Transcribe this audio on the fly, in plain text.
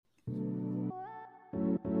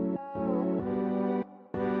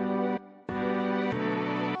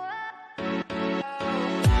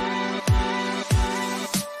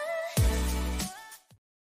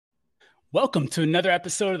Welcome to another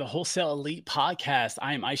episode of the Wholesale Elite Podcast.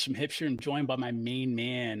 I am Isham Hipsher and joined by my main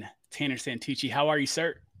man, Tanner Santucci. How are you,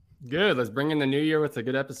 sir? Good. Let's bring in the new year with a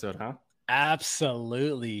good episode, huh?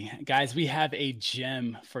 Absolutely. Guys, we have a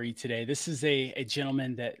gem for you today. This is a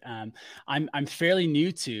gentleman that I'm fairly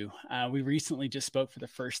new to. We recently just spoke for the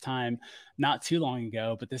first time not too long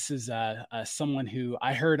ago, but this is someone who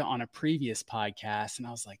I heard on a previous podcast, and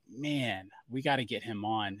I was like, man, we got to get him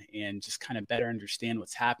on and just kind of better understand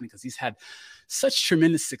what's happening because he's had such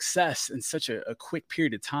tremendous success in such a quick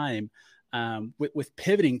period of time. With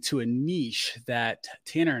pivoting to a niche that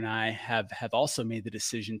Tanner and I have also made the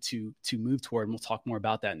decision to move toward, and we'll talk more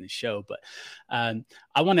about that in the show. But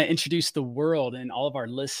I want to introduce the world and all of our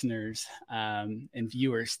listeners and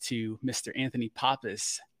viewers to Mr. Anthony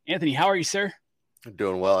Pappas. Anthony, how are you, sir? I'm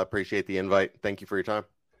doing well. I appreciate the invite. Thank you for your time.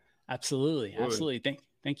 Absolutely.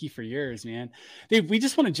 Thank you for yours, man. Dude, we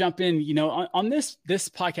just want to jump in, on this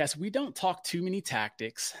podcast, we don't talk too many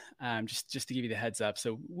tactics, just to give you the heads up.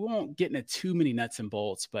 So we won't get into too many nuts and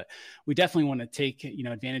bolts, but we definitely want to take,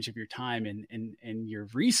 advantage of your time and your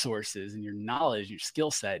resources and your knowledge, your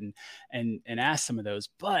skill set and ask some of those.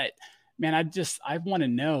 But man, I want to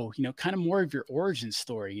know, kind of more of your origin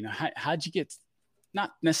story. How'd you get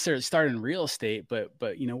not necessarily started in real estate, but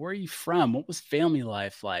where are you from? What was family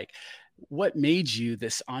life like? What made you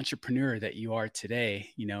this entrepreneur that you are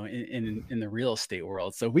today, in the real estate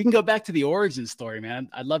world? So we can go back to the origin story, man.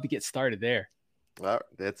 I'd love to get started there.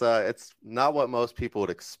 It's not what most people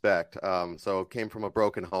would expect. So came from a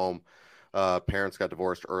broken home. Parents got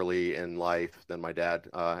divorced early in life. Then my dad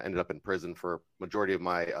ended up in prison for majority of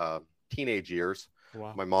my teenage years.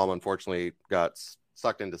 Wow. My mom, unfortunately, got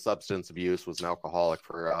sucked into substance abuse, was an alcoholic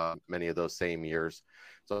for many of those same years.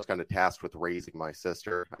 So I was kind of tasked with raising my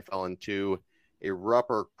sister. I fell into a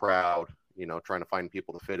rougher crowd, trying to find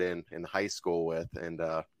people to fit in high school with, and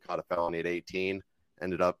caught a felony at 18.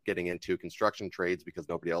 Ended up getting into construction trades because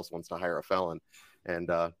nobody else wants to hire a felon. And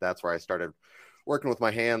that's where I started working with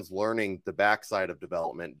my hands, learning the backside of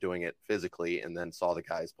development, doing it physically, and then saw the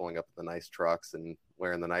guys pulling up in the nice trucks and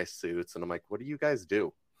wearing the nice suits. And I'm like, what do you guys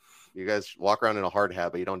do? You guys walk around in a hard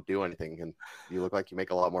hat, but you don't do anything. And you look like you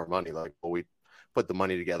make a lot more money. Like, well, we put the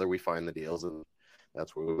money together, we find the deals, and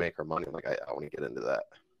that's where we make our money. I'm like, I want to get into that.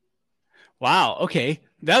 Wow. Okay.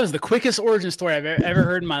 That was the quickest origin story I've ever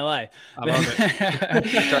heard in my life. I love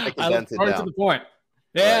it. I look forward to the point.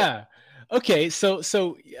 Yeah. Right. Okay.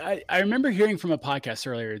 So I remember hearing from a podcast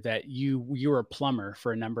earlier that you were a plumber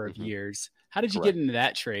for a number of years. How did you get into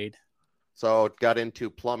that trade? So got into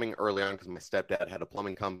plumbing early on because my stepdad had a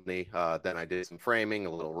plumbing company. Then I did some framing, a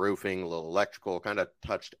little roofing, a little electrical, kind of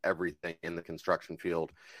touched everything in the construction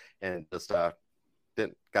field, and just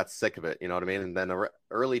got sick of it. You know what I mean? And then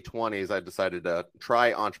early 20s, I decided to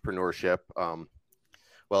try entrepreneurship.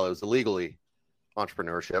 Well, it was illegally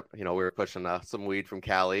entrepreneurship. We were pushing some weed from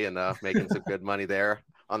Cali and making some good money there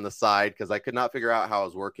on the side because I could not figure out how I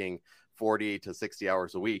was working 40 to 60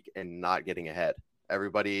 hours a week and not getting ahead.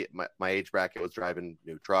 Everybody, my age bracket was driving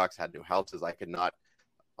new trucks, had new houses. I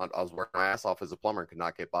was working my ass off as a plumber and could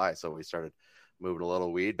not get by. So we started moving a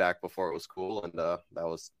little weed back before it was cool. And that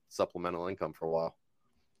was supplemental income for a while.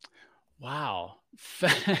 Wow.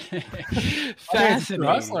 Fascinating.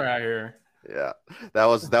 Hustler out here. Yeah, that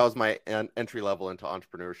was my entry level into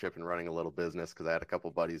entrepreneurship and running a little business because I had a couple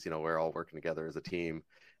of buddies, we're all working together as a team.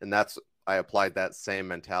 And I applied that same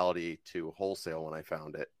mentality to wholesale when I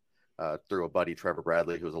found it. Through a buddy, Trevor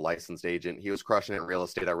Bradley, who was a licensed agent. He was crushing it in real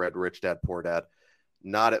estate. I read Rich Dad, Poor Dad,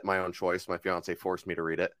 not at my own choice. My fiance forced me to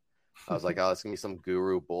read it. I was like, oh, it's going to be some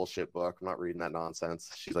guru bullshit book. I'm not reading that nonsense.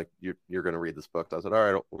 She's like, you're going to read this book. I said,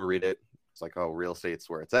 all right, we'll read it. It's like, oh, real estate's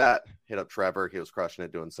where it's at. Hit up Trevor. He was crushing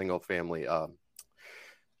it, doing single family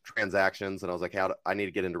transactions. And I was like, I need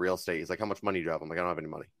to get into real estate. He's like, how much money do you have? I'm like, I don't have any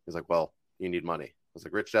money. He's like, well, you need money. I was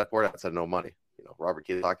like, Rich Dad, Poor Dad said no money. Robert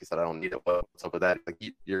Kiyosaki said, I don't need it. What's up with that? Like,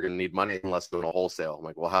 you're going to need money unless you're doing a wholesale. I'm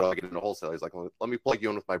like, well, how do I get into wholesale? He's like, well, let me plug you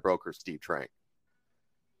in with my broker, Steve Trang.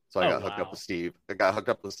 So I got hooked up with Steve. I got hooked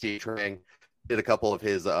up with Steve Trang, did a couple of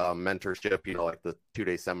his mentorship, like the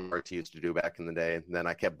 2-day seminars he used to do back in the day. And then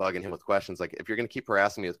I kept bugging him with questions. Like, if you're going to keep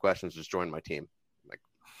harassing me with questions, just join my team. I'm like,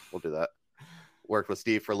 we'll do that. Worked with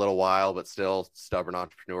Steve for a little while, but still stubborn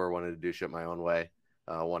entrepreneur, wanted to do shit my own way.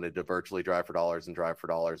 Wanted to virtually drive for dollars and drive for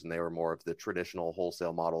dollars. And they were more of the traditional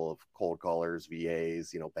wholesale model of cold callers,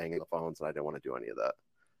 VAs, banging the phones. And I didn't want to do any of that.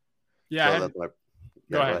 Yeah. So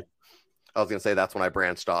go ahead. I was going to say that's when I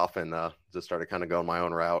branched off and just started kind of going my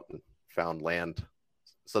own route and found land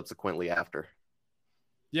subsequently after.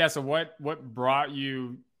 Yeah. So what brought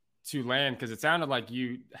you to land? Because it sounded like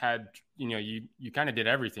you had, you kind of did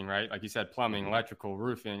everything, right? Like you said, plumbing, electrical,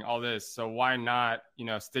 roofing, all this. So why not,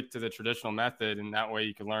 stick to the traditional method, and that way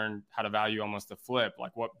you can learn how to value almost a flip?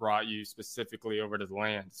 Like, what brought you specifically over to the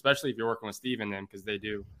land, especially if you're working with Steve and them, because they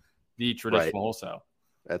do the traditional wholesale.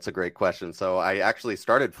 That's a great question. So I actually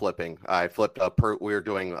started flipping. I flipped we were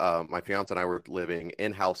doing, my fiance and I were living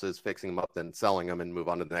in houses, fixing them up, then selling them and move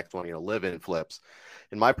on to the next one, live in flips.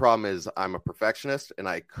 And my problem is I'm a perfectionist, and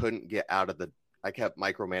I couldn't get out of I kept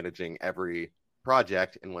micromanaging every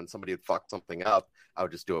project. And when somebody would fuck something up, I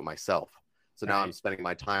would just do it myself. So now I'm spending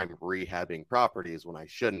my time rehabbing properties when I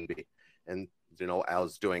shouldn't be. And, I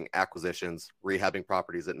was doing acquisitions, rehabbing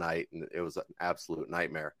properties at night, and it was an absolute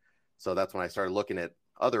nightmare. So that's when I started looking at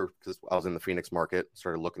because I was in the Phoenix market,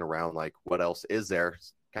 started looking around like what else is there.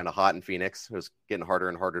 It's kind of hot in Phoenix. It was getting harder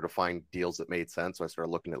and harder to find deals that made sense. So I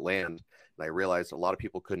started looking at land, and I realized a lot of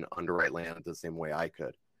people couldn't underwrite land the same way I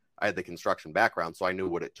could. I had the construction background, so I knew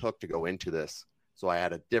what it took to go into this. So I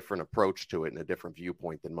had a different approach to it and a different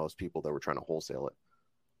viewpoint than most people that were trying to wholesale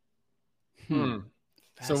it.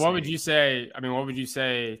 So what would you say? I mean, what would you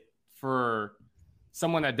say for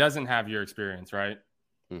someone that doesn't have your experience, right?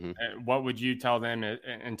 What would you tell them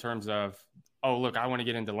in terms of, oh, look, I want to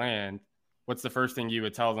get into land? What's the first thing you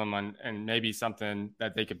would tell them and maybe something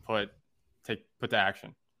that they could put to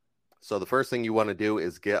action? So the first thing you want to do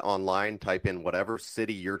is get online, type in whatever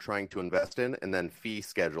city you're trying to invest in, and then fee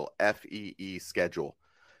schedule, FEE schedule.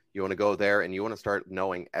 You want to go there and you want to start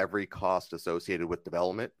knowing every cost associated with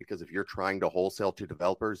development, because if you're trying to wholesale to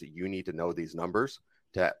developers, you need to know these numbers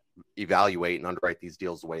to evaluate and underwrite these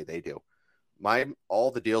deals the way they do.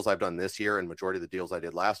 All the deals I've done this year and majority of the deals I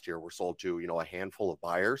did last year were sold to, a handful of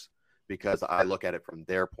buyers, because I look at it from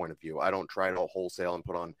their point of view. I don't try to wholesale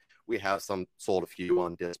and we have sold a few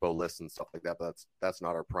on dispo lists and stuff like that, but that's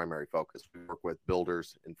not our primary focus. We work with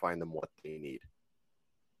builders and find them what they need.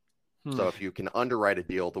 So if you can underwrite a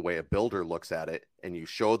deal the way a builder looks at it and you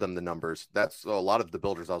show them the numbers, that's a lot of the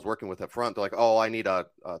builders I was working with up front. They're like, oh, I need a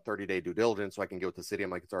 30-day due diligence so I can get with the city. I'm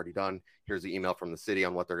like, it's already done. Here's the email from the city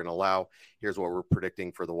on what they're going to allow. Here's what we're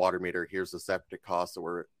predicting for the water meter. Here's the septic costs that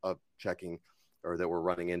we're checking or that we're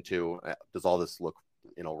running into. Does all this look,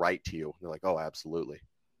 right to you? And they're like, oh, absolutely.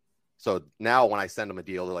 So now when I send them a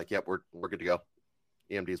deal, they're like, yep, we're good to go.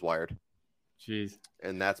 EMD's wired. Jeez.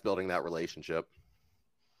 And that's building that relationship.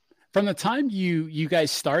 From the time you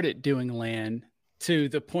guys started doing land to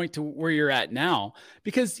the point to where you're at now,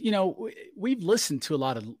 because, we've listened to a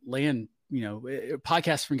lot of land,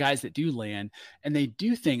 podcasts from guys that do land, and they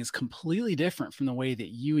do things completely different from the way that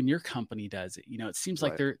you and your company does it. It seems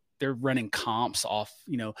like they're running comps off,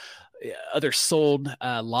 other sold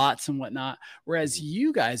lots and whatnot. Whereas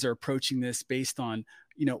you guys are approaching this based on,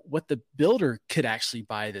 what the builder could actually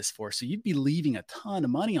buy this for. So you'd be leaving a ton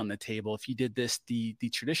of money on the table if you did this the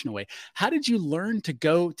traditional way. How did you learn to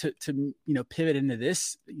go to pivot into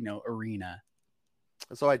this, arena?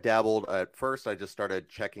 So I dabbled. At first, I just started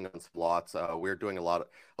checking on some lots. We were doing I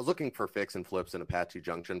was looking for fix and flips in Apache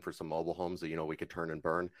Junction for some mobile homes that, we could turn and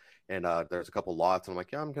burn. And there's a couple lots. And I'm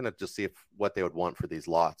like, yeah, I'm going to just see what they would want for these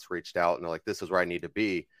lots. Reached out and they're like, this is where I need to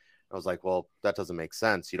be. I was like, well, that doesn't make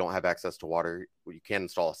sense. You don't have access to water. You can't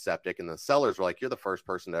install a septic. And the sellers were like, you're the first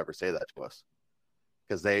person to ever say that to us.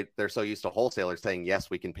 Because they're so used to wholesalers saying, yes,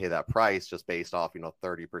 we can pay that price just based off,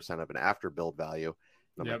 30% of an after build value.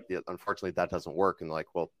 And I'm like, yeah, unfortunately, that doesn't work. And like,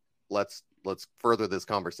 well, let's further this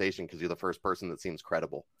conversation because you're the first person that seems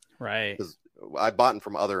credible. Right. Because I bought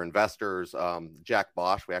from other investors. Jack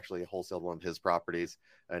Bosch, we actually wholesaled one of his properties.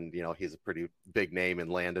 And, he's a pretty big name in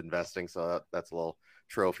land investing. So that's a little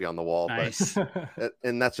trophy on the wall. Nice. But,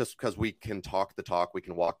 and that's just because we can talk the talk, we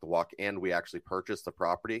can walk the walk, and we actually purchase the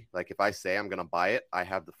property. Like if I say I'm going to buy it, I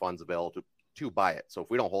have the funds available to buy it. So if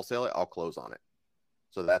we don't wholesale it, I'll close on it.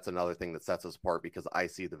 So that's another thing that sets us apart because I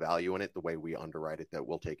see the value in it, the way we underwrite it, that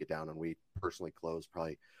we'll take it down. And we personally closed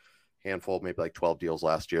probably a handful, maybe like 12 deals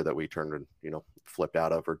last year that we turned and, flipped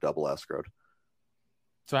out of or double escrowed.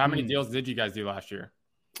 So how many deals did you guys do last year?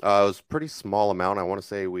 It was a pretty small amount. I want to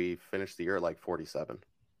say we finished the year at like 47.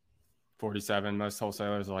 47. Most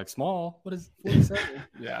wholesalers are like, small. What is 47?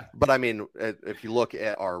 Yeah. But I mean, if you look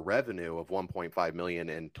at our revenue of 1.5 million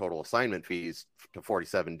in total assignment fees to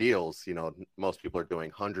 47 deals, most people are doing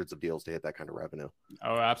hundreds of deals to hit that kind of revenue.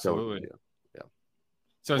 Oh, absolutely. So, yeah.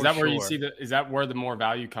 So is that where you see is that where the more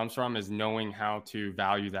value comes from, is knowing how to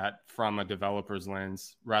value that from a developer's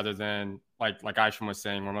lens rather than like Aishan was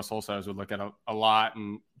saying, where most wholesalers would look at a lot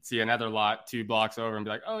and see another lot 2 blocks over and be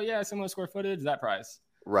like, oh yeah, similar square footage, that price.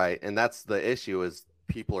 Right. And that's the issue is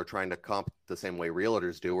people are trying to comp the same way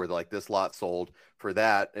realtors do, where they're like, this lot sold for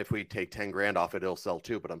that. If we take 10 grand off it, it'll sell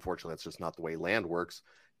too. But unfortunately, that's just not the way land works.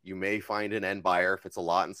 You may find an end buyer if it's a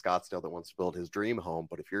lot in Scottsdale that wants to build his dream home.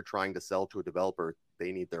 But if you're trying to sell to a developer,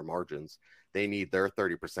 they need their margins. They need their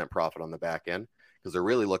 30% profit on the back end, because they're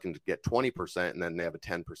really looking to get 20%, and then they have a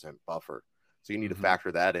 10% buffer. So you need to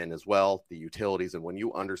factor that in as well, the utilities. And when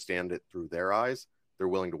you understand it through their eyes, they're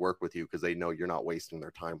willing to work with you because they know you're not wasting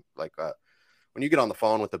their time. Like when you get on the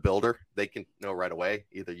phone with the builder, they can know right away,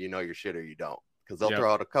 either you know your shit or you don't, because they'll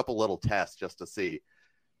throw out a couple little tests just to see.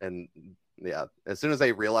 And yeah, as soon as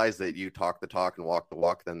they realize that you talk the talk and walk the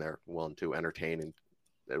walk, then they're willing to entertain, and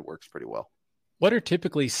it works pretty well. What are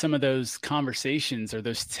typically some of those conversations or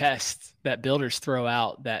those tests that builders throw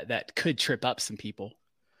out that could trip up some people?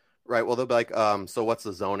 Right. Well, they'll be like, so what's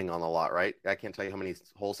the zoning on the lot, right? I can't tell you how many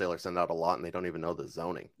wholesalers send out a lot and they don't even know the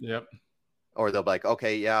zoning. Yep. Or they'll be like,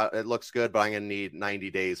 okay, yeah, it looks good, but I'm going to need 90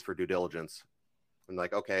 days for due diligence. And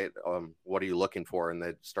like, okay, what are you looking for? And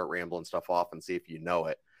they start rambling stuff off and see if you know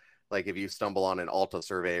it. Like if you stumble on an Alta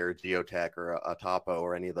survey or Geotech or a Topo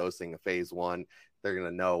or any of those things, a phase one, they're going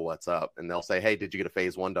to know what's up. And they'll say, hey, did you get a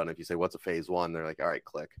phase one done? If you say, what's a phase one? They're like, all right,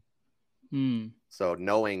 click. So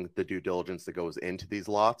knowing the due diligence that goes into these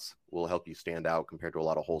lots will help you stand out compared to a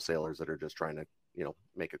lot of wholesalers that are just trying to,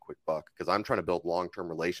 make a quick buck. Because I'm trying to build long-term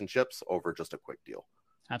relationships over just a quick deal.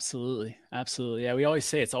 Absolutely. Absolutely. Yeah. We always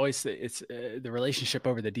say it's the relationship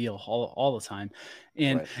over the deal all the time.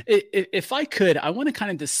 And if I could, I want to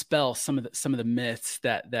kind of dispel some of the myths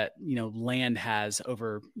that land has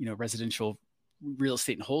over, residential real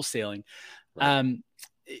estate and wholesaling. Right.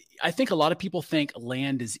 I think a lot of people think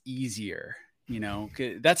land is easier.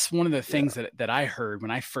 That's one of the things that I heard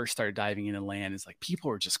when I first started diving into land, is like people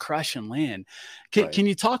are just crushing land. Can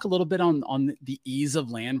you talk a little bit on the ease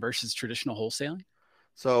of land versus traditional wholesaling?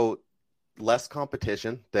 So less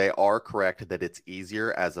competition. They are correct that it's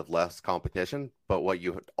easier as of less competition, but what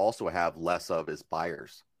you also have less of is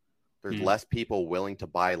buyers. There's less people willing to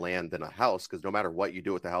buy land than a house, because no matter what you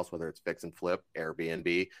do with the house, whether it's fix and flip,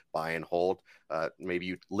 Airbnb, buy and hold, maybe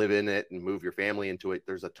you live in it and move your family into it.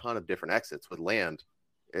 There's a ton of different exits. With land,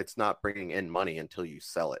 it's not bringing in money until you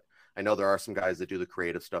sell it. I know there are some guys that do the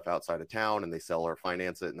creative stuff outside of town and they sell or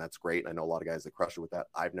finance it, and that's great. I know a lot of guys that crush it with that.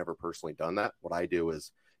 I've never personally done that. What I do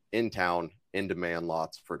is in town, in demand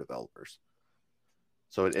lots for developers.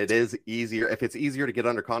 So it is easier. If it's easier to get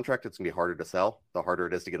under contract, it's going to be harder to sell. The harder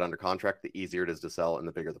it is to get under contract, the easier it is to sell, and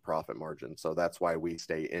the bigger the profit margin. So that's why we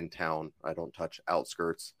stay in town. I don't touch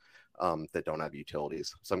outskirts that don't have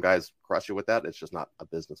utilities. Some guys crush you with that. It's just not a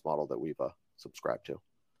business model that we've subscribed to.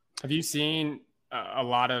 Have you seen a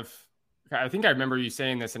lot of, I think I remember you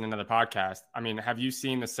saying this in another podcast. I mean, have you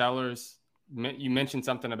seen the sellers? You mentioned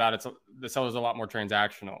something about it. The sellers are a lot more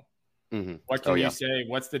transactional. What can you say?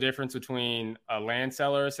 What's the difference between a land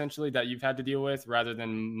seller essentially that you've had to deal with rather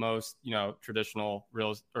than most, traditional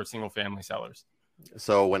real or single family sellers?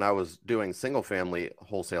 So when I was doing single family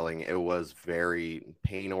wholesaling, it was very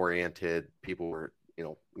pain oriented. People were,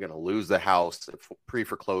 going to lose the house,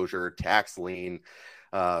 pre-foreclosure, tax lien,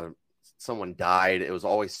 someone died. It was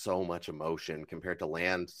always so much emotion compared to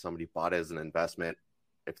land. Somebody bought it as an investment.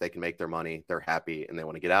 If they can make their money, they're happy and they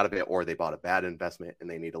want to get out of it, or they bought a bad investment and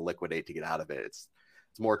they need to liquidate to get out of it. It's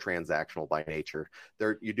more transactional by nature.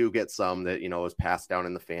 There, you do get some that, is passed down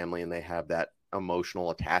in the family and they have that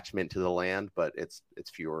emotional attachment to the land, but it's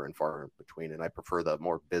fewer and far in between. And I prefer the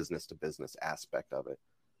more business to business aspect of it.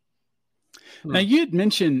 Now, you had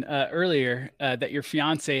mentioned earlier that your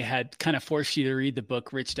fiance had kind of forced you to read the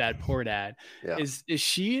book Rich Dad Poor Dad. Yeah. Is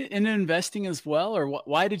she into investing as well, or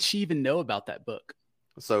why did she even know about that book?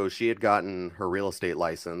 So she had gotten her real estate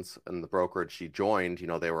license, and the brokerage she joined,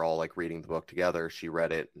 they were all like reading the book together. She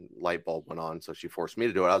read it, and light bulb went on. So she forced me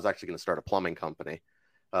to do it. I was actually going to start a plumbing company.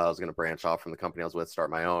 I was going to branch off from the company I was with, start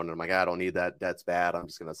my own. And I'm like, I don't need that. Debt's bad. I'm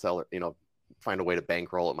just going to sell it, find a way to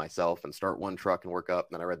bankroll it myself and start one truck and work up.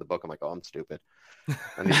 And then I read the book. I'm like, oh, I'm stupid.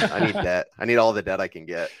 I need debt. I need all the debt I can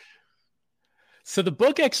get. So the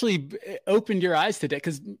book actually opened your eyes to debt,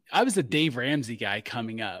 because I was a Dave Ramsey guy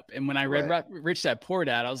coming up. And when I read Rich Dad Poor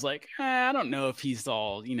Dad, I was like, I don't know if he's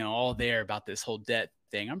all there about this whole debt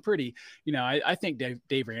thing. I'm pretty, I think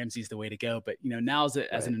Dave Ramsey's the way to go. But, now as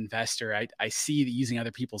an investor, I see that using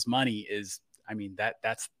other people's money is,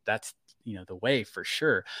 that's the way for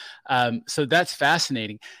sure. So that's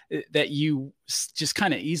fascinating that you just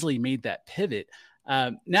kind of easily made that pivot.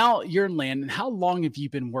 Now you're in land, and how long have you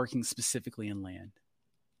been working specifically in land?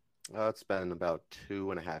 It's been about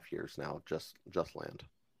 2.5 years now, just land.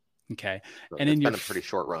 Okay. So and it's been a pretty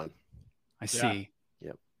short run. I see.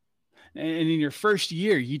 Yep. And in your first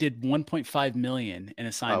year, you did 1.5 million in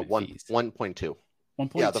assignment fees. 1.2.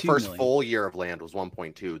 1.2 Yeah, the first million. full year of land was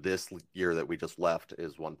 1.2. This year that we just left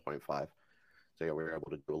is 1.5. So yeah, we were able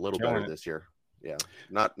to do a little better this year. Yeah,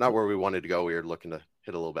 not where we wanted to go. We were looking to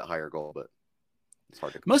hit a little bit higher goal, but it's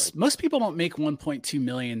hard to complain. Most people don't make 1.2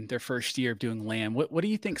 million their first year of doing land. What do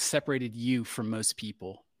you think separated you from most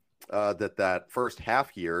people? That first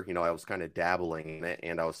half year, I was kind of dabbling in it,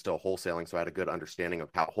 and I was still wholesaling, so I had a good understanding of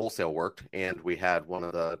how wholesale worked. And we had one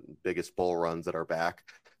of the biggest bull runs at our back,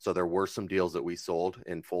 so there were some deals that we sold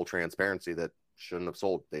in full transparency that shouldn't have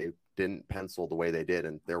sold. They didn't pencil the way they did,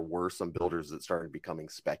 and there were some builders that started becoming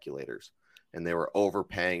speculators, and they were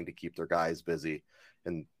overpaying to keep their guys busy,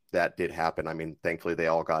 and that did happen. I mean, thankfully they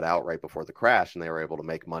all got out right before the crash, and they were able to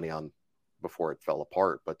make money on before it fell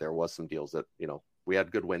apart. But there was some deals that we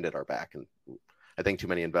had good wind at our back, and I think too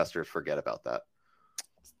many investors forget about that.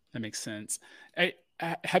 That makes sense.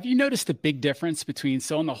 Have you noticed a big difference between,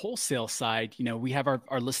 so on the wholesale side, we have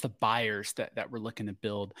our list of buyers that we're looking to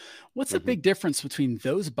build. What's the big difference between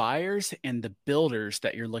those buyers and the builders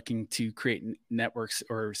that you're looking to create networks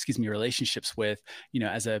or relationships with,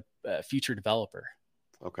 as a future developer?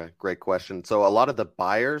 Okay, great question. So a lot of the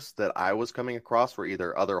buyers that I was coming across were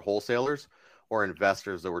either other wholesalers or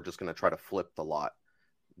investors that were just going to try to flip the lot.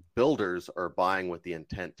 Builders are buying with the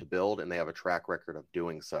intent to build, and they have a track record of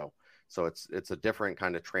doing so. So it's a different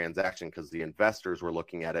kind of transaction, because the investors were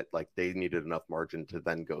looking at it like they needed enough margin to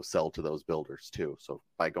then go sell to those builders too. So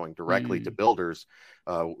by going directly to builders,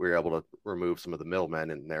 we were able to remove some of the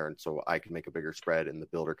middlemen in there, and so I could make a bigger spread, and the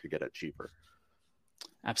builder could get it cheaper.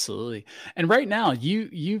 Absolutely. And right now,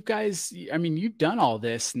 you guys, I mean, you've done all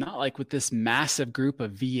this, not like with this massive group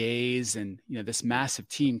of VAs and, this massive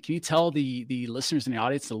team. Can you tell the listeners in the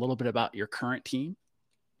audience a little bit about your current team?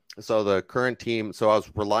 So the current team, so I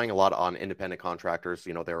was relying a lot on independent contractors.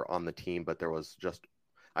 They were on the team, but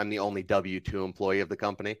I'm the only W-2 employee of the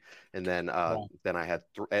company. And then then I had,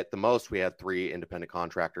 at the most, we had 3 independent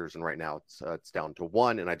contractors. And right now it's down to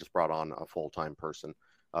 1. And I just brought on a full-time person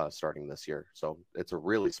starting this year. So it's a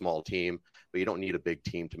really small team, but you don't need a big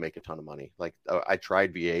team to make a ton of money. Like I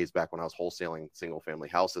tried VAs back when I was wholesaling single family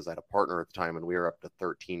houses. I had a partner at the time, and we were up to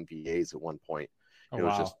 13 VAs at one point.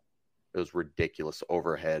 It was ridiculous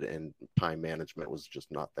overhead, and time management was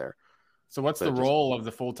just not there. So what's the role of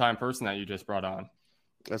the full-time person that you just brought on?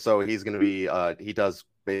 So he's going to be, he does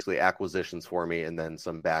basically acquisitions for me, and then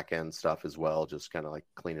some back end stuff as well. Just kind of like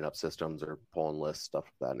cleaning up systems or pulling lists, stuff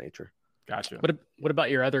of that nature. Gotcha. What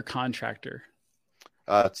about your other contractor?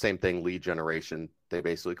 Same thing, lead generation. They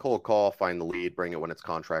basically cold call, find the lead, bring it when it's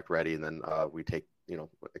contract ready. And then we take,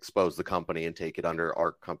 expose the company and take it under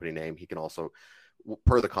our company name. He can also,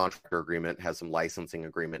 per the contractor agreement, has some licensing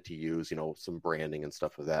agreement to use, some branding and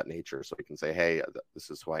stuff of that nature. So we can say, hey,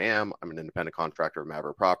 this is who I am. I'm an independent contractor of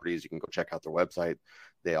Maverick Properties. You can go check out their website.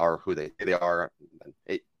 They are who they say they are.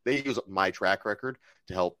 They use my track record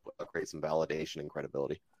to help create some validation and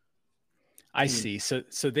credibility. I see. So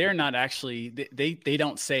they're not actually, they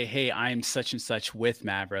don't say, hey, I'm such and such with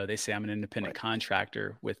Mavro. They say I'm an independent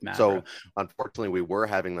contractor with Mavro. So unfortunately, we were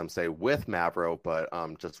having them say with Mavro, but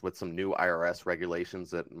just with some new IRS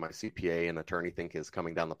regulations that my CPA and attorney think is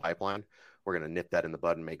coming down the pipeline, we're going to nip that in the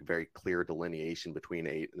bud and make very clear delineation between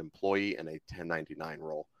an employee and a 1099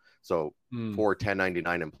 role. So for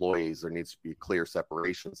 1099 employees, there needs to be clear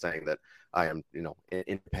separation saying that I am, an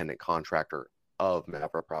independent contractor of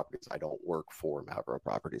Maverick Properties. I don't work for Maverick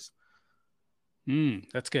Properties.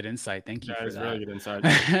 That's good insight. Thank you for that. Really good insight.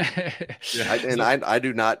 I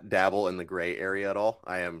do not dabble in the gray area at all.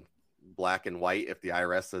 I am black and white. If the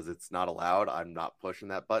IRS says it's not allowed, I'm not pushing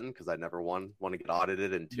that button, because I never want to get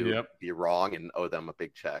audited and be wrong and owe them a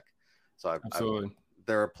big check. So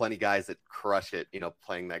there are plenty of guys that crush it,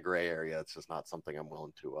 playing that gray area. It's just not something I'm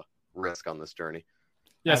willing to risk on this journey.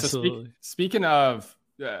 Yeah. So speaking of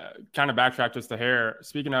kind of backtrack just a hair.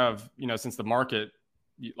 Speaking of, since the market,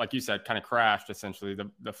 like you said, kind of crashed, essentially,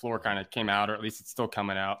 the floor kind of came out, or at least it's still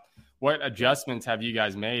coming out. What adjustments have you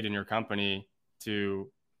guys made in your company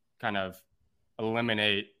to kind of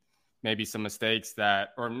eliminate maybe some mistakes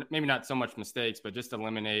or maybe not so much mistakes, but just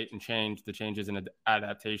eliminate and change the changes and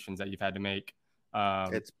adaptations that you've had to make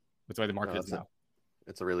with the way the market is now?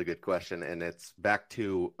 It's a really good question. And it's back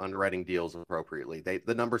to underwriting deals appropriately.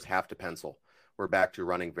 The numbers have to pencil. We're back to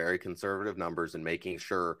running very conservative numbers and making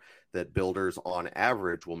sure that builders on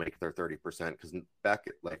average will make their 30%, because back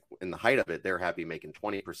in the height of it, they're happy making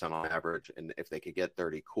 20% on average. And if they could get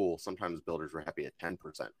 30, cool. Sometimes builders were happy at 10%.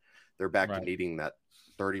 They're back to needing that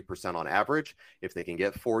 30% on average. If they can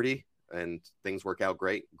get 40 and things work out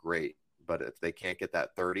great. But if they can't get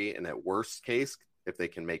that 30, and at worst case, if they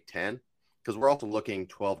can make 10, because we're also looking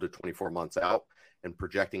 12 to 24 months out and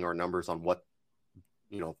projecting our numbers on what,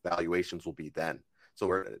 valuations will be then.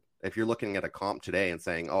 So if you're looking at a comp today and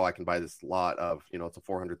saying, oh, I can buy this lot of, it's a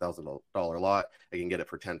 $400,000 lot, I can get it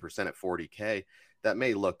for 10% at 40K. That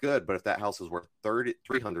may look good, but if that house is worth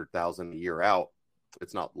 300,000 a year out,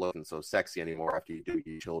 it's not looking so sexy anymore after you do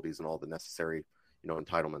utilities and all the necessary,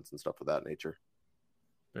 entitlements and stuff of that nature.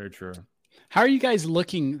 Very true. How are you guys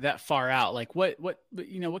looking that far out? Like what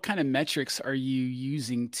kind of metrics are you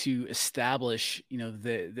using to establish,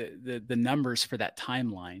 the numbers for that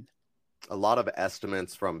timeline? A lot of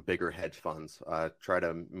estimates from bigger hedge funds try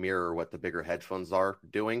to mirror what the bigger hedge funds are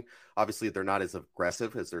doing. Obviously, they're not as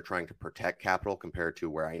aggressive as they're trying to protect capital compared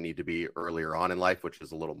to where I need to be earlier on in life, which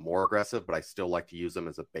is a little more aggressive, but I still like to use them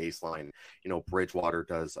as a baseline. Bridgewater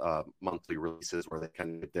does monthly releases where they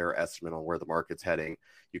can give their estimate on where the market's heading.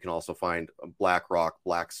 You can also find BlackRock,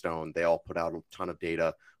 Blackstone. They all put out a ton of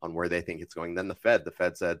data on where they think it's going. Then the Fed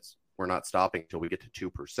said, we're not stopping until we get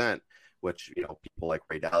to 2%. Which, people like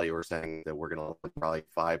Ray Dalio are saying that we're going to probably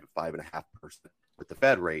 5.5% with the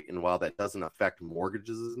Fed rate. And while that doesn't affect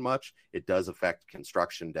mortgages as much, it does affect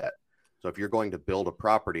construction debt. So if you're going to build a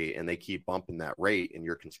property and they keep bumping that rate and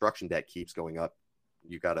your construction debt keeps going up,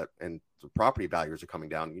 and the property values are coming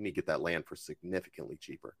down, you need to get that land for significantly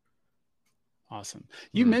cheaper. Awesome.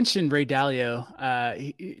 You mentioned Ray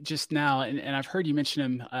Dalio just now, and I've heard you mention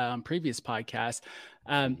him on previous podcasts.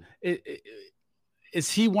 Is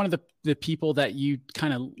he one of the people that you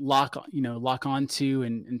kind of lock onto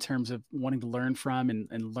in terms of wanting to learn from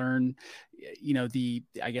and learn, the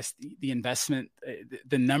investment,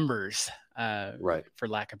 the numbers, right, for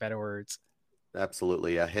lack of better words?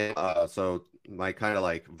 Absolutely. Yeah. So my kind of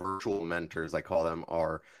like virtual mentors, I call them,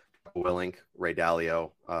 are Willink, Ray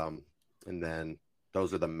Dalio, and then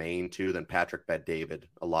those are the main two. Then Patrick Bet-David,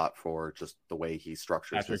 a lot for just the way he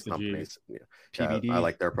structures his companies. I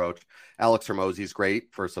like their approach. Alex Hormozy's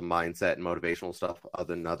great for some mindset and motivational stuff.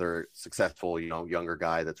 Another successful, younger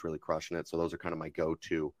guy that's really crushing it. So those are kind of my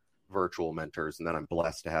go-to virtual mentors. And then I'm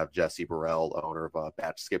blessed to have Jesse Burrell, owner of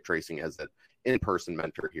Batch Skip Tracing, as an in-person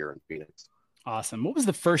mentor here in Phoenix. Awesome. What was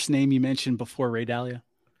the first name you mentioned before Ray Dalio?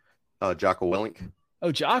 Jocko Willink.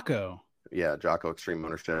 Oh, Jocko. Yeah, Jocko Extreme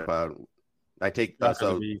Ownership. I take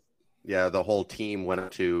the whole team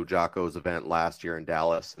went to Jocko's event last year in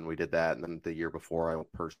Dallas, and we did that. And then the year before, I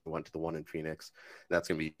personally went to the one in Phoenix. That's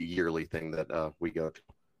going to be a yearly thing that we go to.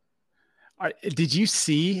 Did you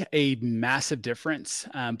see a massive difference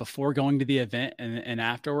before going to the event and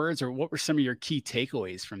afterwards, or what were some of your key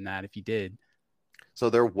takeaways from that, if you did? So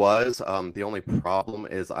there was, the only problem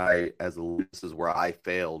is this is where I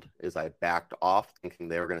failed, is I backed off thinking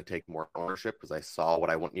they were going to take more ownership because I saw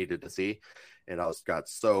what I needed to see. And I got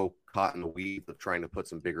so caught in the weeds of trying to put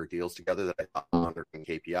some bigger deals together that I thought monitoring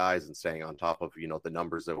KPIs and staying on top of, the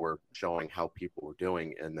numbers that were showing how people were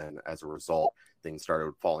doing. And then as a result, things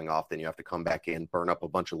started falling off. Then you have to come back in, burn up a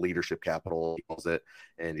bunch of leadership capital,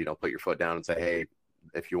 and, put your foot down and say, hey,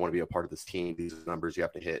 if you want to be a part of this team, these are the numbers you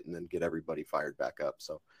have to hit, and then get everybody fired back up.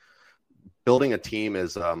 So building a team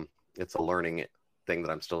is, it's a learning thing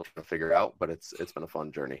that I'm still trying to figure out, but it's been a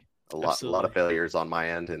fun journey. A lot of failures on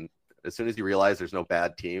my end. And as soon as you realize there's no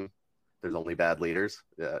bad team, there's only bad leaders.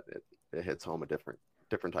 Yeah, it hits home a different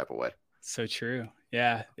type of way. So true.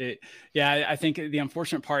 Yeah. I think the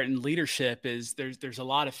unfortunate part in leadership is there's a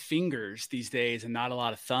lot of fingers these days and not a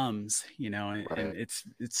lot of thumbs, and it's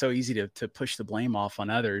so easy to push the blame off on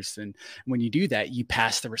others. And when you do that, you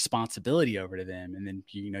pass the responsibility over to them, and then,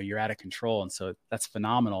 you're out of control. And so that's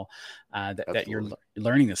phenomenal that you're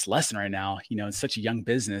learning this lesson right now, in such a young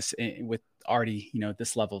business with already,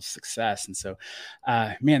 this level of success. And so,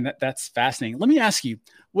 man, that's fascinating. Let me ask you,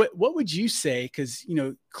 what would you say? Cause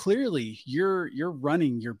clearly you're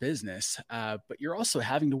running your business, but you're also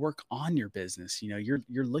having to work on your business. You're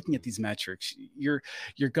looking at these metrics, you're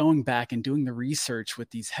going back and doing the research with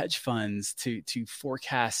these hedge funds to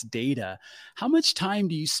forecast data. How much time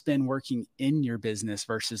do you spend working in your business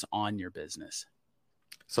versus on your business?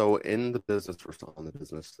 So in the business versus on the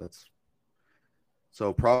business,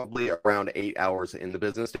 so probably around 8 hours in the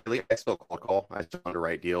business daily. I still cold call. I still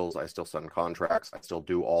underwrite deals. I still send contracts. I still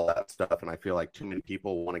do all that stuff. And I feel like too many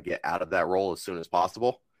people want to get out of that role as soon as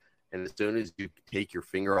possible. And as soon as you take your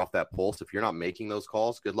finger off that pulse, if you're not making those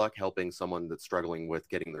calls, good luck helping someone that's struggling with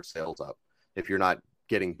getting their sales up. If you're not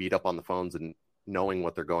getting beat up on the phones and knowing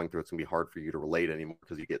what they're going through, it's going to be hard for you to relate anymore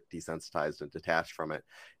because you get desensitized and detached from it.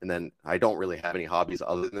 And then I don't really have any hobbies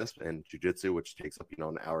other than this and jujitsu, which takes up,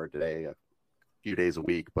 an hour a day, few days a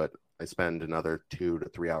week, but I spend another 2 to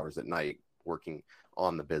 3 hours at night working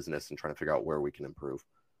on the business and trying to figure out where we can improve.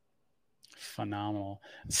 Phenomenal.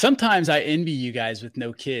 Sometimes I envy you guys with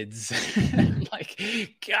no kids. Like,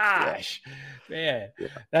 gosh, man,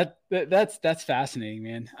 that's fascinating,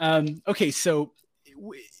 man. Okay, so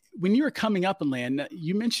when you were coming up in land,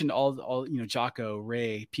 you mentioned all Jocko,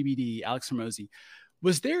 Ray, PBD, Alex Hermosi.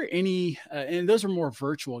 Was there any, and those are more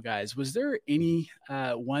virtual guys, was there any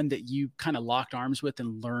one that you kind of locked arms with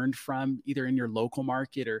and learned from either in your local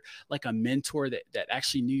market or like a mentor that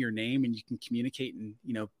actually knew your name and you can communicate and,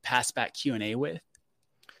 pass back Q&A with?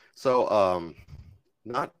 So,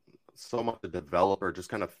 not so much a developer, just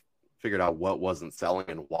kind of figured out what wasn't selling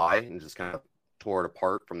and why, and just kind of tore it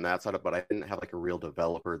apart from that side of, but I didn't have like a real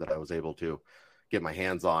developer that I was able to get my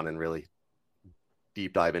hands on and really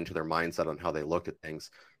deep dive into their mindset on how they looked at things.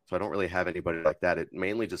 So I don't really have anybody like that. It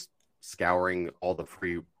mainly just scouring all the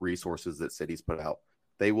free resources that cities put out.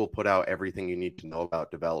 They will put out everything you need to know about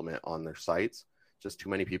development on their sites. Just too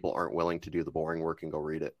many people aren't willing to do the boring work and go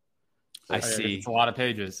read it. I see. It's a lot of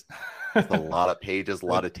pages. It's a lot of pages, a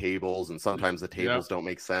lot of tables, and sometimes the tables don't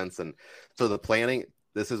make sense. And so the planning,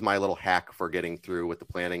 this is my little hack for getting through with the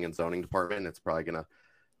planning and zoning department. It's probably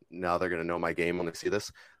now they're going to know my game when they see this.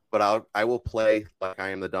 But I will play like I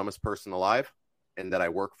am the dumbest person alive and that I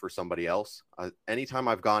work for somebody else. Anytime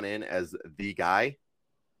I've gone in as the guy, it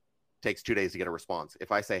takes 2 days to get a response.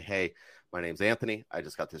 If I say, hey, my name's Anthony, I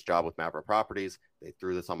just got this job with Maverick Properties. They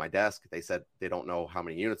threw this on my desk. They said they don't know how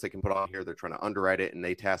many units they can put on here. They're trying to underwrite it, and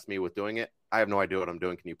they tasked me with doing it. I have no idea what I'm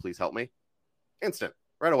doing. Can you please help me? Instant,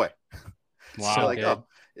 right away. Wow. So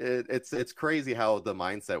it's crazy how the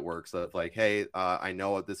mindset works of like, hey, I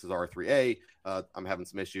know this is R3A. I'm having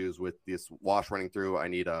some issues with this wash running through. I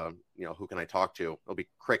need who can I talk to? It'll be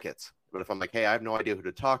crickets. But if I'm like, hey, I have no idea who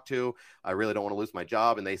to talk to, I really don't want to lose my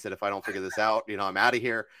job, and they said if I don't figure this out, I'm out of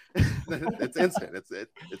here. It's instant.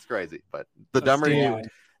 It's crazy. But the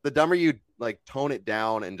dumber you like tone it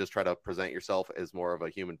down and just try to present yourself as more of a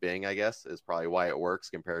human being, I guess, is probably why it works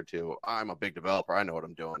compared to I'm a big developer. I know what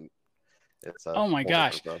I'm doing. It's oh my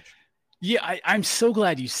gosh. Yeah, I'm so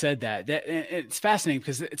glad you said that. It's fascinating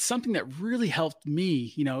because it's something that really helped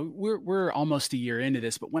me. We're almost a year into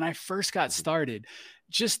this, but when I first got started,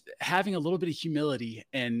 just having a little bit of humility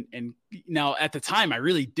and now at the time I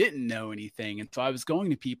really didn't know anything, and so I was going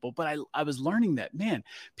to people, but I was learning that, man,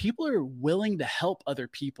 people are willing to help other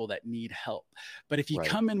people that need help. But if you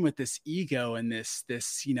come in with this ego and this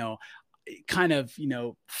kind of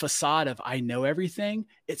facade of I know everything,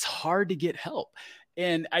 it's hard to get help.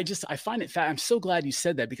 And I find it I'm so glad you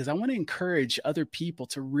said that, because I want to encourage other people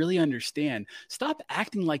to really understand. Stop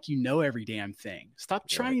acting like you know every damn thing. Stop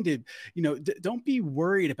trying to, don't be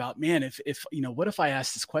worried about, man, if what if I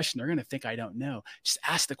ask this question, they're going to think I don't know. Just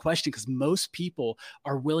ask the question, because most people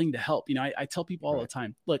are willing to help. I tell people all the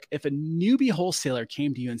time, look, if a newbie wholesaler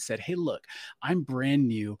came to you and said, hey, look, I'm brand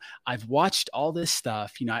new. I've watched all this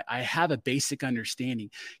stuff. I have a basic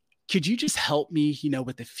understanding. Could you just help me,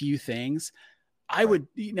 with a few things? I would,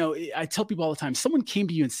 I tell people all the time, someone came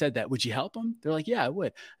to you and said that, would you help them? They're like, yeah, I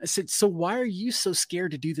would. I said, so why are you so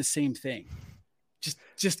scared to do the same thing?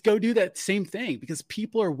 Just go do that same thing, because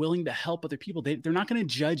people are willing to help other people. They're not going to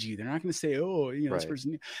judge you. They're not going to say, oh, this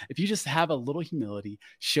person. If you just have a little humility,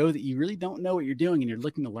 show that you really don't know what you're doing and you're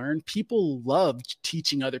looking to learn, people love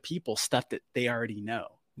teaching other people stuff that they already know.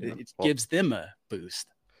 Yeah. It gives them a boost.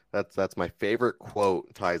 That's my favorite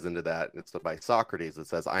quote, ties into that. It's by Socrates. It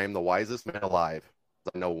says, I am the wisest man alive.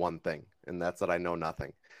 I know one thing, and that's that I know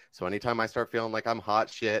nothing. So anytime I start feeling like I'm hot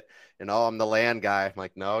shit and I'm the land guy, I'm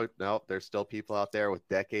like, no, there's still people out there with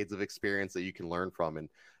decades of experience that you can learn from.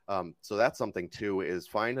 And so that's something too, is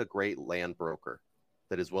find a great land broker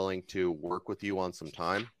that is willing to work with you on some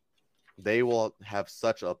time. They will have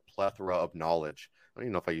such a plethora of knowledge. I don't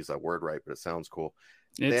even know if I use that word right, but it sounds cool.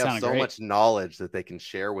 They have so much knowledge that they can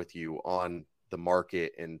share with you on the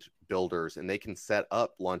market and builders, and they can set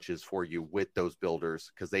up lunches for you with those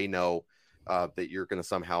builders, because they know that you're going to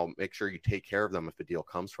somehow make sure you take care of them if a deal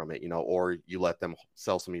comes from it, or you let them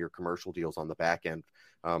sell some of your commercial deals on the back end.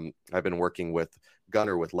 I've been working with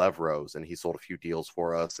Gunner with Levros, and he sold a few deals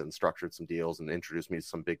for us and structured some deals and introduced me to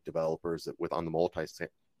some big developers on the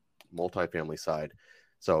multifamily side.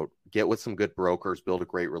 So get with some good brokers, build a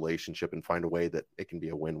great relationship, and find a way that it can be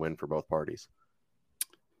a win-win for both parties.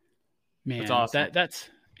 Man, that's awesome.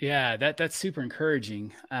 That's super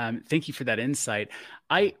encouraging. Thank you for that insight.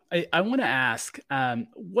 I want to ask,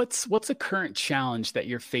 what's a current challenge that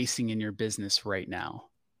you're facing in your business right now?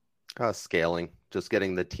 Scaling, just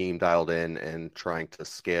getting the team dialed in and trying to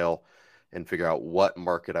scale and figure out what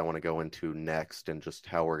market I want to go into next, and just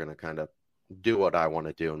how we're going to kind of do what I want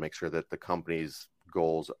to do and make sure that the company's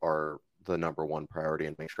goals are the number one priority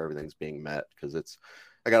and make sure everything's being met, because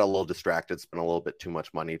I got a little distracted, spent a little bit too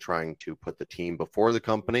much money trying to put the team before the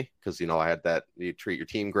company. Cause I had that, you treat your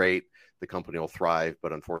team great, the company will thrive.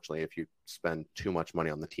 But unfortunately, if you spend too much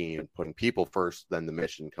money on the team and putting people first, then the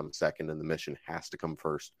mission comes second, and the mission has to come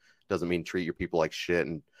first. Doesn't mean treat your people like shit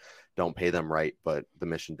and don't pay them right, but the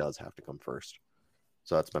mission does have to come first.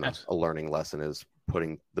 So that's been a learning lesson, is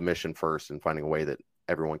putting the mission first and finding a way that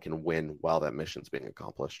everyone can win while that mission's being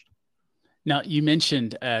accomplished. Now, you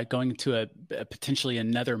mentioned going to a potentially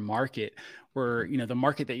another market where, the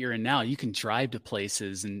market that you're in now, you can drive to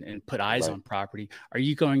places and put eyes on property. Are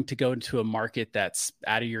you going to go into a market that's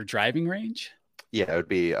out of your driving range? Yeah, it would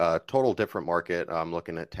be a total different market. I'm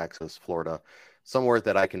looking at Texas, Florida, somewhere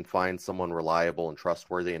that I can find someone reliable and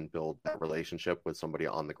trustworthy and build that relationship with somebody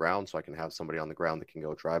on the ground. So I can have somebody on the ground that can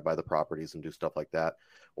go drive by the properties and do stuff like that.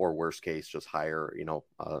 Or worst case, just hire,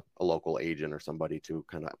 a local agent or somebody to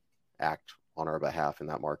kind of act on our behalf in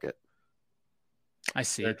that market. I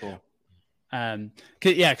see. Very cool.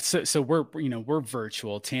 Yeah. So we're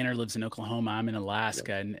virtual. Tanner lives in Oklahoma. I'm in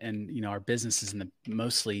Alaska, and our business is in the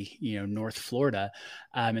mostly, North Florida.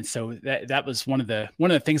 And so that was one of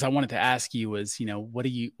the things I wanted to ask you was, what do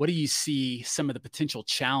you see some of the potential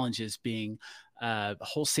challenges being,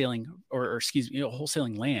 wholesaling or excuse me,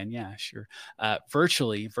 wholesaling land. Yeah, sure.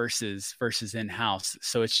 Virtually versus in-house.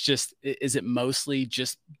 So is it mostly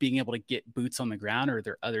just being able to get boots on the ground, or are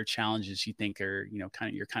there other challenges you think are,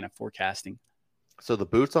 you're kind of forecasting? So the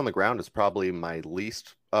boots on the ground is probably my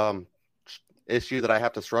least issue that I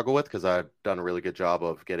have to struggle with, because I've done a really good job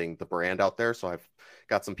of getting the brand out there. So I've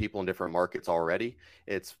got some people in different markets already.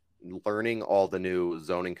 It's learning all the new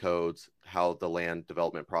zoning codes, how the land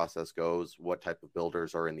development process goes, what type of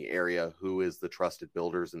builders are in the area, who is the trusted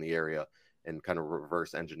builders in the area, and kind of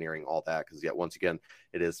reverse engineering all that. Because once again,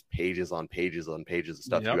 it is pages on pages on pages of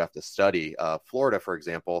stuff you have to study. Florida, for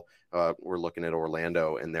example, we're looking at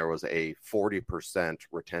Orlando, and there was a 40%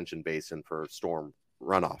 retention basin for storm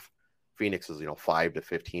runoff. Phoenix is 5 to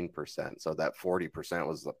 15%. So that 40%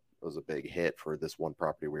 was a big hit for this one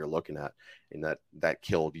property we were looking at, and that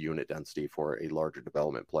killed unit density for a larger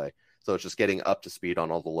development play. So it's just getting up to speed on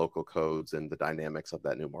all the local codes and the dynamics of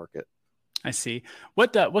that new market. I see.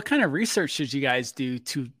 What kind of research did you guys do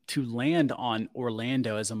to land on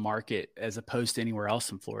Orlando as a market as opposed to anywhere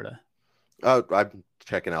else in Florida? I'm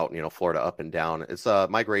checking out, Florida up and down. It's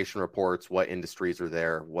migration reports, what industries are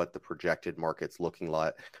there, what the projected market's looking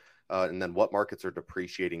like, and then what markets are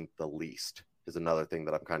depreciating the least is another thing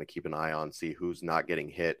that I'm kind of keeping an eye on, see who's not getting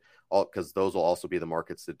hit, because those will also be the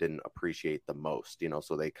markets that didn't appreciate the most,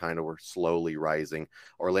 so they kind of were slowly rising.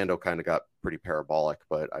 Orlando kind of got pretty parabolic,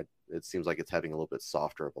 but it seems like it's having a little bit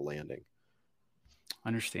softer of a landing.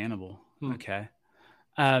 Understandable. Okay.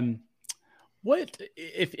 What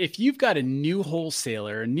if you've got a new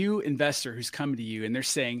wholesaler, a new investor who's coming to you and they're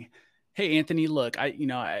saying, "Hey, Anthony, look,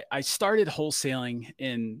 I started wholesaling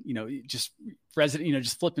in, just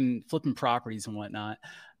just flipping properties and whatnot.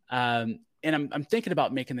 And I'm thinking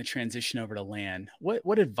about making the transition over to land.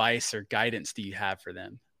 What advice or guidance do you have for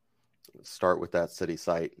them?" Start with that city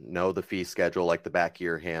site. Know the fee schedule like the back of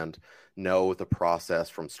your hand. Know the process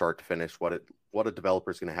from start to finish, what a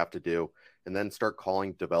developer is going to have to do, and then start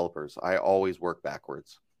calling developers. I always work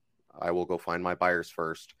backwards. I will go find my buyers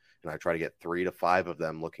first, and I try to get 3 to 5 of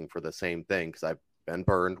them looking for the same thing, because I've been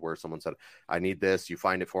burned where someone said, "I need this. You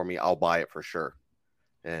find it for me. I'll buy it for sure."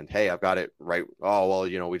 And hey, I've got it right. Oh,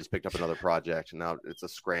 well, we just picked up another project, and now it's a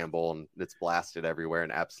scramble and it's blasted everywhere,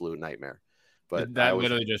 an absolute nightmare. But that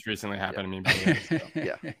literally just recently happened to me. So,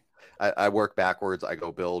 yeah. I work backwards. I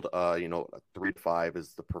go build, 3 to 5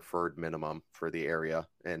 is the preferred minimum for the area.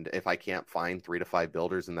 And if I can't find 3 to 5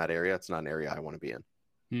 builders in that area, it's not an area I want to be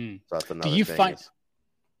in. So that's another thing.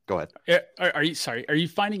 Go ahead. Are you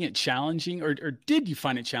finding it challenging, or did you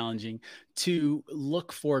find it challenging to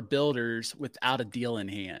look for builders without a deal in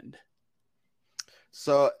hand?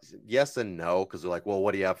 So yes and no, because they're like, "Well,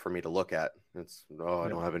 what do you have for me to look at?" I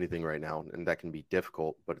don't have anything right now. And that can be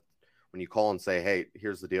difficult. But when you call and say, "Hey,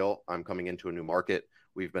 here's the deal. I'm coming into a new market.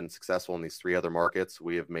 We've been successful in these 3 other markets.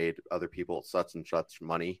 We have made other people such and such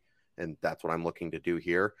money. And that's what I'm looking to do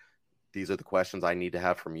here. These are the questions I need to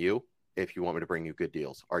have from you if you want me to bring you good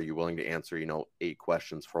deals. Are you willing to answer, 8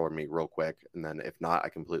 questions for me real quick? And then if not, I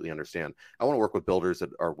completely understand. I want to work with builders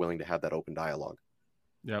that are willing to have that open dialogue."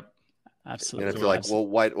 Yep. Absolutely. And if you're like, "Well,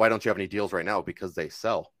 why don't you have any deals right now?" Because they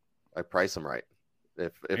sell. I price them right.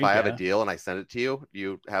 If I have a deal and I send it to you,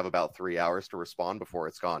 you have about 3 hours to respond before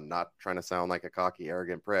it's gone. Not trying to sound like a cocky,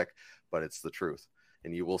 arrogant prick, but it's the truth.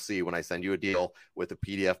 And you will see when I send you a deal with a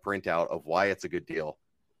PDF printout of why it's a good deal,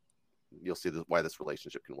 you'll see why this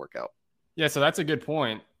relationship can work out. Yeah, so that's a good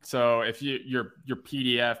point. So if your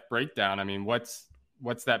PDF breakdown, I mean, what's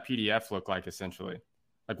that PDF look like essentially?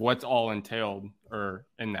 Like what's all entailed or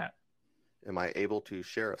in that? Am I able to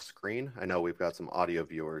share a screen? I know we've got some audio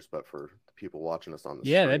viewers, but for the people watching us on the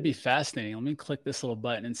Yeah, screen. that'd be fascinating. Let me click this little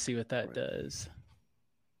button and see what that does.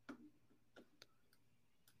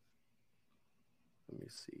 Let me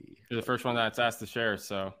see. You're the first one that's asked to share,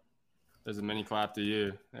 so there's a mini clap to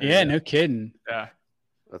you. Yeah, no kidding. Yeah.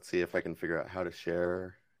 Let's see if I can figure out how to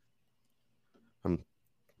share. I'm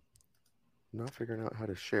not figuring out how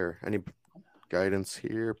to share. Any guidance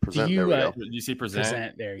here? Present. There we go. Do you see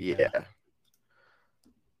present? There you go.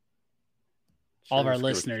 All of our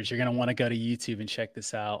listeners, you're going to want to go to YouTube and check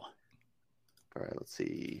this out. All right, let's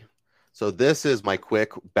see. So this is my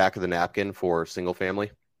quick back of the napkin for single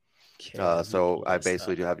family. Okay, so I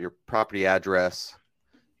basically do have your property address.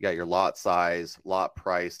 You got your lot size, lot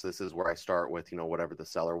price. This is where I start with, whatever the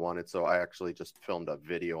seller wanted. So I actually just filmed a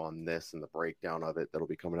video on this and the breakdown of it that'll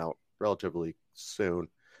be coming out relatively soon.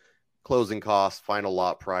 Closing costs, final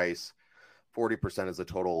lot price. 40% is the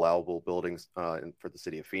total allowable buildings for the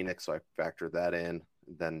city of Phoenix. So I factor that in.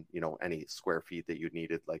 Then, any square feet that you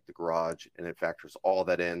needed, like the garage, and it factors all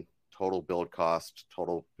that in. Total build cost,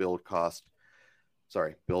 total build cost,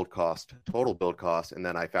 and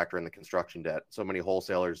then I factor in the construction debt. So many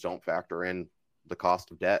wholesalers don't factor in the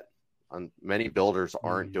cost of debt. Many builders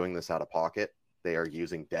aren't doing this out of pocket. They are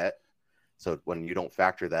using debt. So when you don't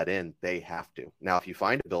factor that in, they have to. Now, if you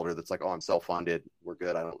find a builder that's like, oh, I'm self-funded, we're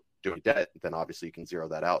good, I don't do any debt, then obviously you can zero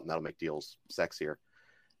that out, and that'll make deals sexier.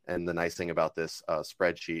 And the nice thing about this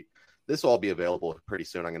spreadsheet, this will all be available pretty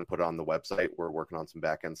soon. I'm going to put it on the website. We're working on some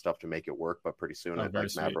back end stuff to make it work, but pretty soon at like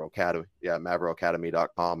Mavro Academy,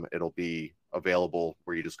 MavroAcademy.com, it'll be available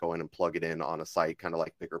where you just go in and plug it in on a site, kind of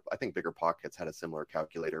like Bigger Pockets had a similar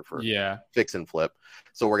calculator for fix and flip.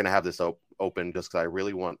 So we're going to have this open just because I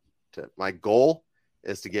really want to. My goal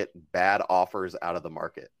is to get bad offers out of the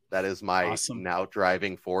market. That is my now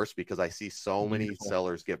driving force, because I see so many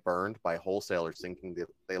sellers get burned by wholesalers thinking that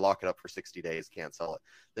they lock it up for 60 days, can't sell it.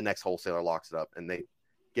 The next wholesaler locks it up, and they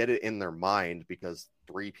get it in their mind because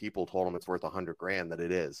 3 people told them it's worth $100,000 that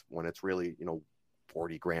it is, when it's really,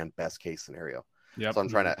 $40,000 best case scenario. Yep. So I'm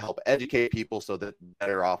trying to help educate people so that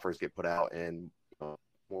better offers get put out and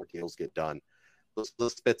more deals get done. This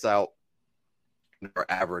spits out our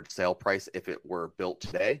average sale price if it were built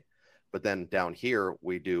today. But then down here,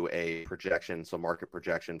 we do a projection. So market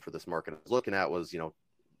projection for this market I was looking at was,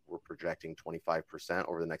 we're projecting 25%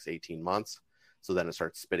 over the next 18 months. So then it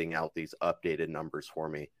starts spitting out these updated numbers for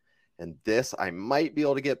me. And this, I might be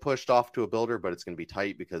able to get pushed off to a builder, but it's going to be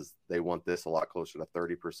tight because they want this a lot closer to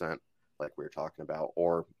 30%, like we were talking about.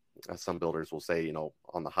 Or some builders will say,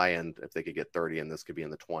 on the high end, if they could get 30 and this could be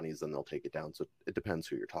in the 20s, then they'll take it down. So it depends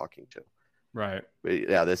who you're talking to. Right. But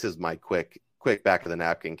yeah, this is my quick back of the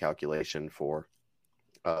napkin calculation for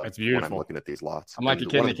that's beautiful. When I'm looking at these lots. I'm like a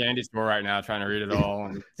kid in the candy store right now trying to read it all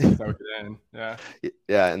and soak it in.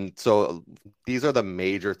 Yeah, and so these are the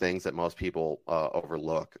major things that most people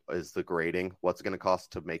overlook is the grading. What's it going to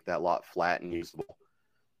cost to make that lot flat and usable?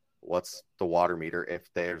 What's the water meter if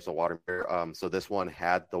there's a water meter? So this one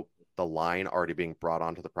had the line already being brought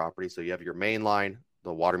onto the property. So you have your main line,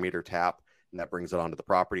 the water meter tap, and that brings it onto the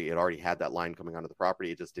property. It already had that line coming onto the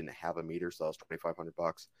property. It just didn't have a meter, so that was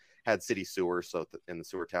 $2,500. Had city sewer, and the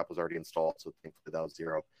sewer tap was already installed, so thankfully that was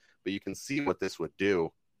 $0. But you can see what this would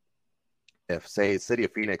do if, say, City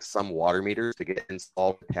of Phoenix, some water meters to get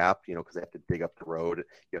installed tap, because they have to dig up the road.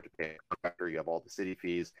 You have to pay a contractor. You have all the city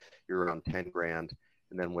fees. You're around $10,000.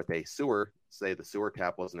 And then with a sewer, say the sewer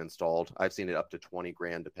tap wasn't installed, I've seen it up to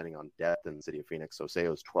 $20,000 depending on depth in the City of Phoenix. So say it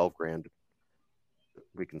was $12,000.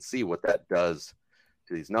 We can see what that does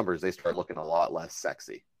to these numbers. They start looking a lot less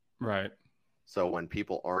sexy. Right. So when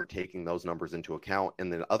people aren't taking those numbers into account,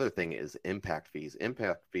 and the other thing is impact fees.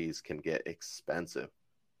 Impact fees can get expensive.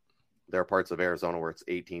 There are parts of Arizona where it's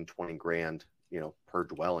 18, 20 grand, per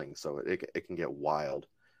dwelling. So it can get wild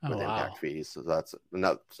with impact fees. So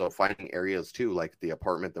so finding areas too, like the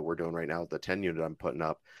apartment that we're doing right now, the 10 unit I'm putting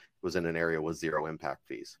up was in an area with 0 impact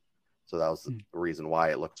fees. So that was the reason why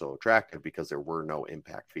it looked so attractive, because there were no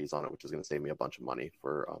impact fees on it, which is going to save me a bunch of money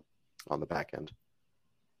for on the back end.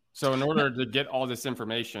 So in order to get all this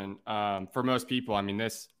information, for most people, I mean,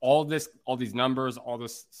 all these numbers, all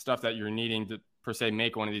this stuff that you're needing to per se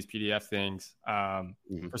make one of these PDF things,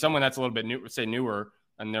 for someone that's a little bit newer,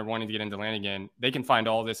 and they're wanting to get into land again, they can find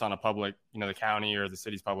all this on a public, the county or the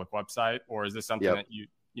city's public website, or is this something that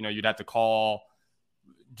you'd have to call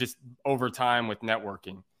just over time with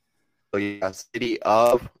networking? So yeah, city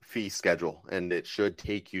of fee schedule, and it should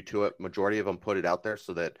take you to it. Majority of them put it out there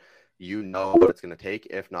so that you know what it's going to take.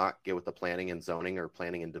 If not, get with the planning and zoning or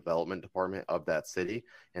planning and development department of that city.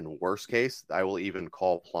 And worst case, I will even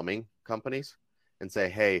call plumbing companies and say,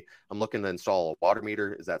 hey, I'm looking to install a water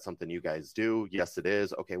meter. Is that something you guys do? Yes, it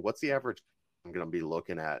is. Okay, what's the average I'm going to be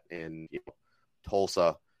looking at in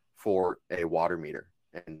Tulsa for a water meter?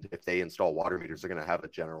 And if they install water meters, they're going to have a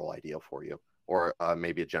general idea for you, or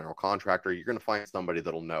maybe a general contractor. You're going to find somebody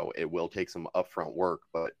that'll know. It will take some upfront work,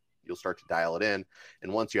 but you'll start to dial it in.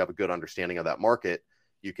 And once you have a good understanding of that market,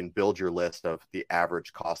 you can build your list of the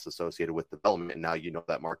average costs associated with development. And now you know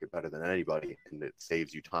that market better than anybody, and it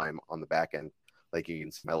saves you time on the back end. Like, you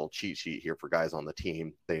can see my little cheat sheet here for guys on the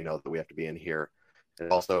team. They know that we have to be in here.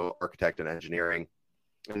 And also architect and engineering.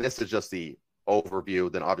 And this is just the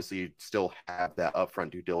overview. Then obviously you still have that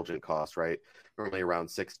upfront due diligence cost, right? Normally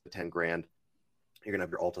around 6 to 10 grand. You're going to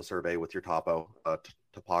have your Alta survey with your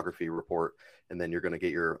topography report. And then you're going to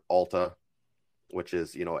get your Alta, which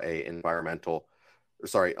is,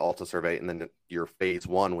 Alta survey. And then your phase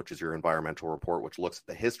 1, which is your environmental report, which looks at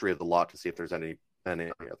the history of the lot to see if there's any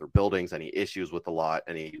other buildings, any issues with the lot.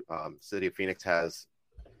 City of Phoenix has,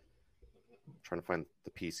 I'm trying to find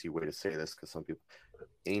the PC way to say this, because some people,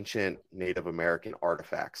 ancient Native American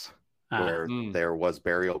artifacts where there was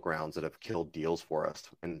burial grounds that have killed deals for us.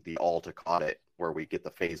 And the Alta caught it, where we get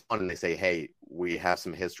the phase 1 and they say, hey, we have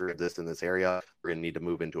some history of this in this area. We're going to need to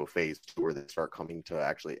move into a phase 2 where they start coming to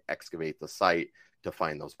actually excavate the site to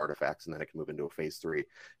find those artifacts. And then it can move into a phase 3.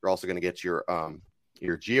 You're also going to get your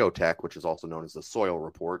geotech, which is also known as the soil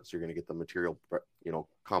report. So you're going to get the material,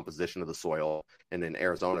 composition of the soil. And in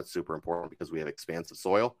Arizona, it's super important because we have expansive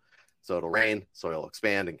soil. So it'll rain, soil will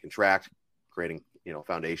expand and contract, creating,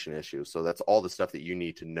 foundation issues. So that's all the stuff that you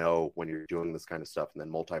need to know when you're doing this kind of stuff. And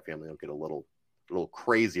then multifamily will get a little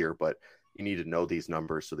crazier, but you need to know these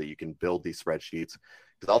numbers so that you can build these spreadsheets.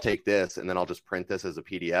 Because I'll take this and then I'll just print this as a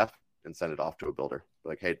PDF and send it off to a builder.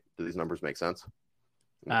 Like, hey, do these numbers make sense?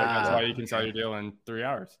 That's why you can sell your deal in 3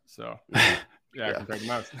 hours. So yeah. Compared to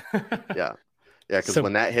most. Yeah. Because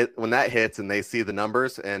when that hits and they see the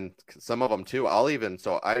numbers, and some of them too,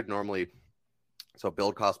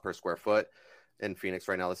 build cost per square foot in Phoenix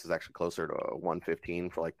right now, this is actually closer to 115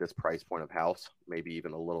 for like this price point of house, maybe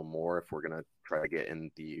even a little more if we're going to try to get in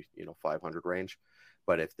the 500 range.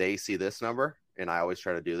 But if they see this number, and I always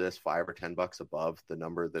try to do this $5 or $10 above the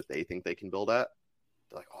number that they think they can build at,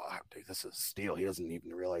 they're like, oh, dude, this is steel. He doesn't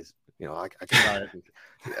even realize, I can.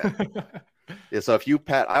 Yeah. So if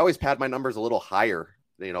I always pad my numbers a little higher,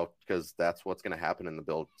 because that's what's going to happen in the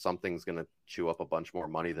build. Something's going to chew up a bunch more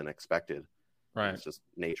money than expected. Right. It's just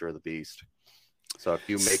nature of the beast. So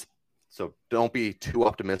don't be too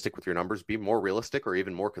optimistic with your numbers. Be more realistic or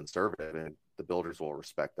even more conservative, and the builders will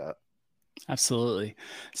respect that. Absolutely.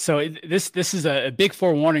 So this is a big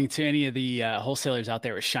forewarning to any of the wholesalers out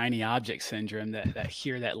there with shiny object syndrome that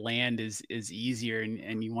hear that land is easier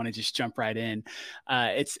and you want to just jump right in.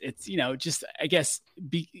 It's just, I guess,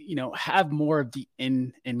 have more of the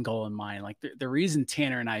end goal in mind. Like the reason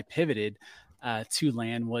Tanner and I pivoted to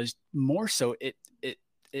land was more so it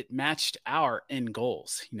matched our end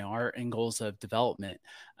goals, our end goals of development,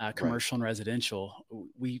 commercial and residential.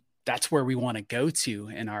 That's where we want to go to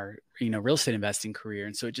in our, real estate investing career.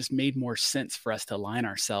 And so it just made more sense for us to align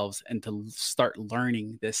ourselves and to start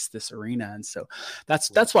learning this arena. And so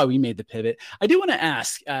that's why we made the pivot. I do want to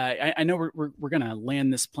ask, I know we're going to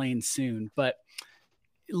land this plane soon, but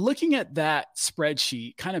looking at that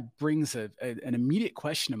spreadsheet kind of brings an immediate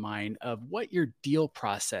question to mind of what your deal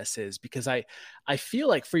process is, because I feel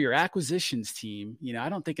like for your acquisitions team, I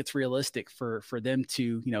don't think it's realistic for them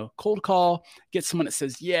to, cold call, get someone that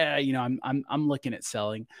says, yeah, I'm looking at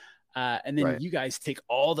selling. And then you guys take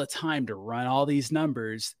all the time to run all these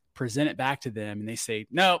numbers, present it back to them, and they say,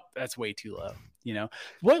 nope, that's way too low.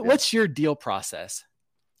 What's your deal process?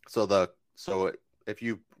 So if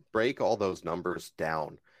you break all those numbers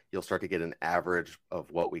down, you'll start to get an average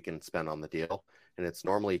of what we can spend on the deal. And it's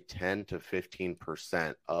normally 10 to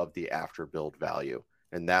 15% of the after build value.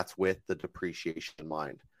 And that's with the depreciation in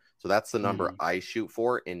mind. So that's the number I shoot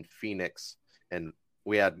for in Phoenix. And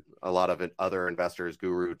we had a lot of other investors,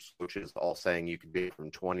 gurus, which is all saying you could be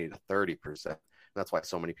from 20 to 30%. And that's why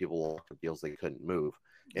so many people look for deals they couldn't move.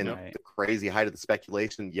 In the crazy height of the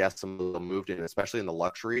speculation, yes, some of them moved in, especially in the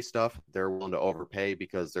luxury stuff. They're willing to overpay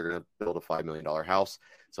because they're going to build a $5 million house.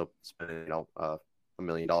 So spending, $1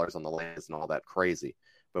 million on the land isn't all that crazy.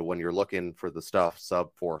 But when you're looking for the stuff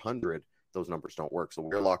sub 400, those numbers don't work. So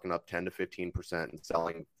we're locking up 10 to 15% and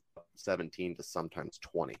selling 17 to sometimes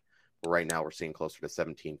 20. But right now we're seeing closer to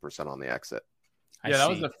 17% on the exit. Yeah, that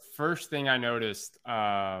was the first thing I noticed.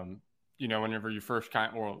 whenever you first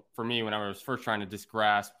well, for me, when I was first trying to just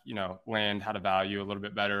grasp, land, how to value a little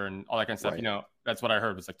bit better and all that kind of stuff, Right. That's what I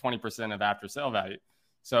heard was like 20% of after sale value.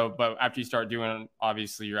 So, but after you start doing,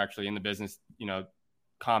 obviously you're actually in the business,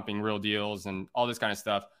 comping real deals and all this kind of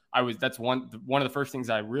stuff. That's one of the first things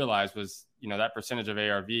I realized was, that percentage of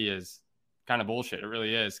ARV is kind of bullshit. It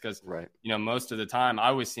really is. Cause Right. Most of the time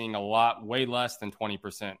I was seeing way less than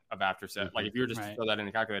 20% of after sale. Mm-hmm. Like if you were just to throw that in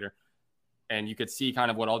the calculator, and you could see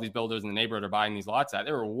kind of what all these builders in the neighborhood are buying these lots at,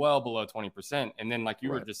 they were well below 20%. And then like you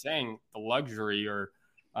were just saying, the luxury or,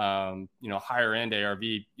 higher end ARV,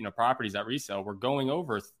 properties that resell were going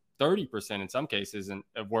over 30% in some cases and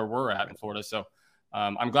of where we're at in Florida. So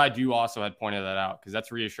I'm glad you also had pointed that out because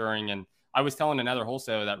that's reassuring. And I was telling another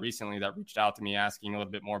wholesaler that recently that reached out to me asking a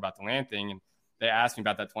little bit more about the land thing. And they asked me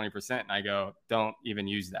about that 20%. And I go, don't even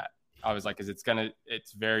use that. I was like, cause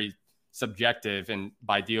it's very subjective and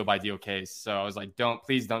by deal case. So I was like,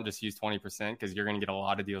 please don't just use 20% because you're going to get a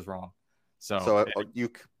lot of deals wrong. So you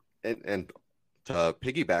and to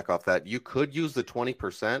piggyback off that, you could use the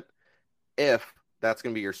 20% if that's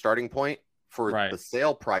going to be your starting point for the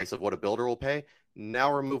sale price of what a builder will pay.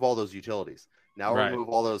 Now remove all those utilities. Now remove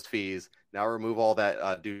all those fees. Now remove all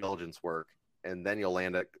that due diligence work, and then you'll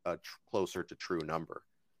land at a closer to true number.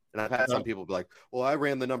 And I've had some people be like, well, I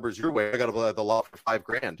ran the numbers your way. I got to buy the lot for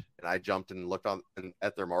 $5,000. And I jumped and looked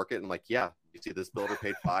at their market and like, yeah, you see this builder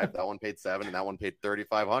paid $5,000, that one paid $7,000, and that one paid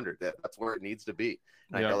 $3,500. That's where it needs to be.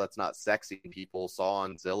 And I know that's not sexy. People saw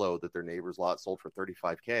on Zillow that their neighbor's lot sold for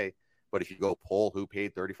 $35,000. But if you go poll who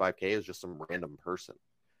paid $35,000 is just some random person.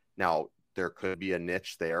 Now, there could be a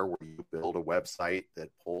niche there where you build a website that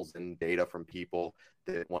pulls in data from people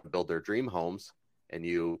that want to build their dream homes, and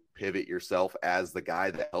you pivot yourself as the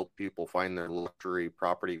guy that helped people find their luxury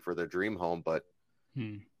property for their dream home. But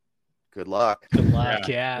good luck. Good luck.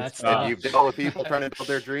 Yeah, that's tough. If you've dealt with people trying to build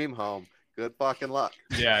their dream home, good fucking luck.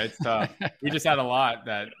 Yeah, it's tough. We just had a lot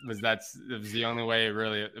it was the only way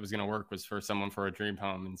it was going to work was for someone for a dream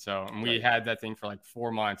home. And we had that thing for like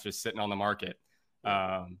 4 months just sitting on the market.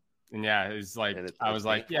 And yeah, it was like, I was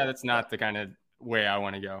like, yeah, that's not the kind of way I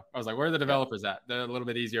want to go. I was like, where are the developers at? They're a little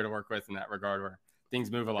bit easier to work with in that regard where things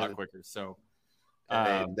move a lot quicker. So they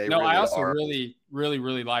no, really I also are.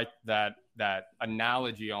 really like that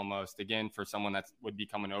analogy almost, again, for someone that would be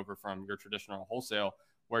coming over from your traditional wholesale,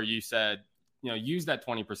 where you said, use that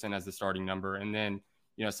 20% as the starting number and then,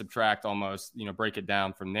 subtract almost, break it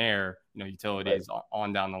down from there, utilities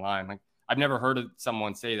on down the line. Like I've never heard of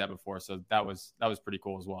someone say that before. So that was pretty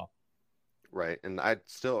cool as well. Right. And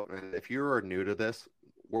if you're new to this,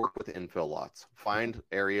 work with infill lots. Find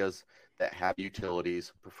areas that have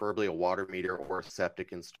utilities, preferably a water meter or a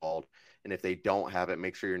septic installed. And if they don't have it,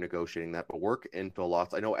 make sure you're negotiating that. But work infill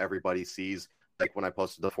lots. I know everybody sees, like when I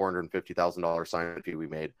posted the $450,000 sign fee we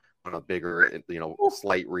made on a bigger,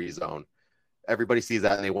 slight rezone. Everybody sees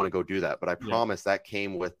that and they want to go do that. But I promise that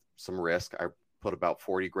came with some risk. I put about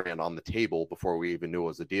 $40,000 on the table before we even knew it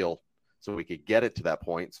was a deal, so we could get it to that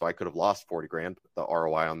point. So I could have lost $40,000. But the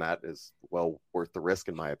ROI on that is well worth the risk,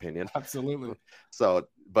 in my opinion. Absolutely. So,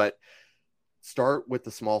 but start with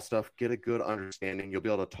the small stuff, get a good understanding. You'll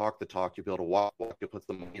be able to talk the talk. You'll be able to walk. You'll put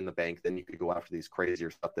the money in the bank. Then you could go after these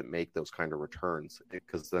crazier stuff that make those kind of returns,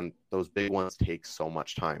 because then those big ones take so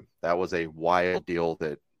much time. That was a wild deal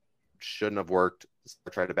that shouldn't have worked.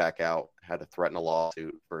 I tried to back out, had to threaten a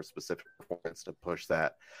lawsuit for a specific performance to push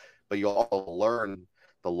that. But you'll all learn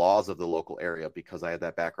the laws of the local area. Because I had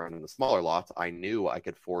that background in the smaller lots, I knew I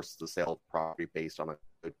could force the sale of property based on a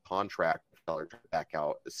good contract to back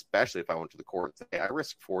out, especially if I went to the court and say, hey, I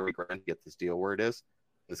risked $40,000 to get this deal where it is.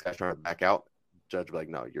 This guy's trying to back out. Judge would be like,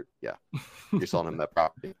 no, you're selling him that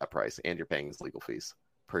property at that price, and you're paying his legal fees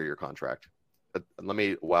per your contract. But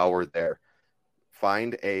while we're there,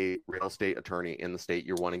 find a real estate attorney in the state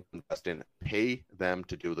you're wanting to invest in. Pay them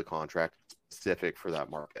to do the contract specific for that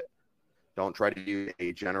market. Don't try to use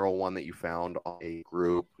a general one that you found on a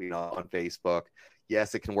group, on Facebook.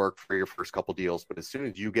 Yes, it can work for your first couple deals, but as soon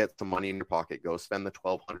as you get some money in your pocket, go spend the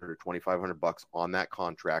 $1,200 or $2,500 on that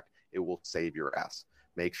contract. It will save your ass.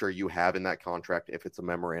 Make sure you have in that contract, if it's a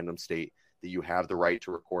memorandum state, that you have the right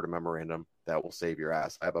to record a memorandum. That will save your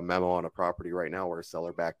ass. I have a memo on a property right now where a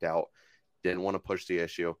seller backed out, didn't want to push the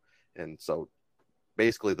issue. And so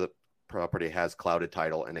basically the property has clouded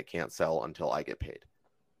title and it can't sell until I get paid.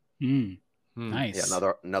 Nice. Yeah,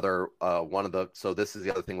 another one of the, so this is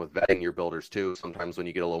the other thing with vetting your builders too. Sometimes when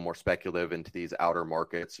you get a little more speculative into these outer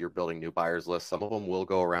markets, you're building new buyers lists. Some of them will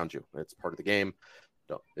go around you. It's part of the game.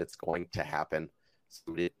 It's going to happen.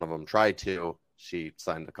 Somebody, one of them tried to. She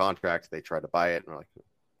signed the contract. They tried to buy it, and we're like,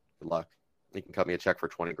 "Good luck. You can cut me a check for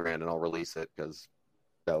 $20,000, and I'll release it because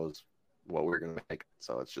that was what we're going to make.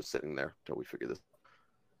 So it's just sitting there until we figure this.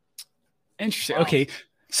 Interesting. Wow. Okay.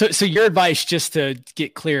 So your advice, just to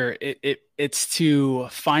get clear, it's to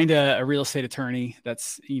find a real estate attorney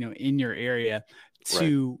that's, in your area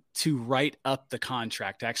to write up the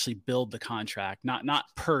contract, to actually build the contract, not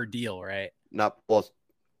per deal, right? Not, well,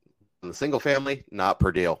 in the single family, not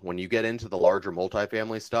per deal. When you get into the larger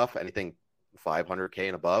multifamily stuff, anything 500K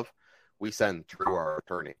and above, we send through our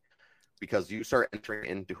attorney, because you start entering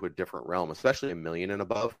into a different realm, especially $1 million and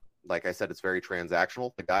above. Like I said, it's very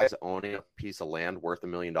transactional. The guys owning a piece of land worth $1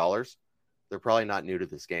 million, they're probably not new to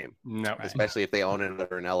this game. No, especially if they own it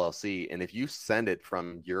under an LLC. And if you send it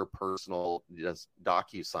from your personal just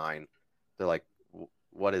DocuSign, they're like,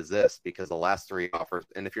 what is this? Because the last 3 offers,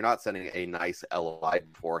 and if you're not sending a nice LOI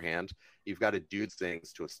beforehand, you've got to do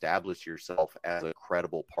things to establish yourself as a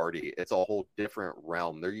credible party. It's a whole different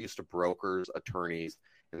realm. They're used to brokers, attorneys,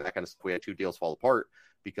 and that kind of stuff. We had 2 deals fall apart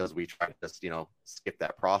because we tried to just, skip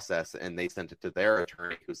that process, and they sent it to their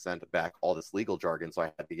attorney, who sent it back all this legal jargon. So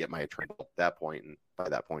I had to get my attorney at that point, and by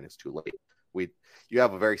that point, it's too late. You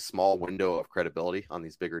have a very small window of credibility on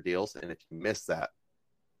these bigger deals, and if you miss that,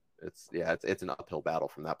 it's an uphill battle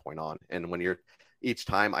from that point on. And when each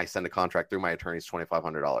time I send a contract through my attorney, is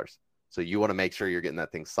 $2,500. So you want to make sure you're getting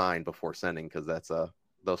that thing signed before sending, because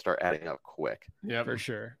they'll start adding up quick. Yeah, for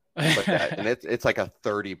sure. And it's like a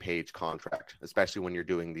 30-page contract, especially when you're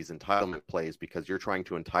doing these entitlement plays, because you're trying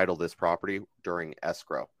to entitle this property during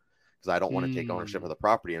escrow. Because I don't want to take ownership of the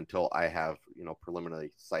property until I have,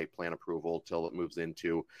 preliminary site plan approval, till it moves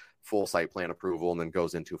into full site plan approval, and then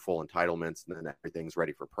goes into full entitlements, and then everything's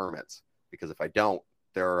ready for permits. Because if I don't,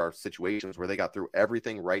 there are situations where they got through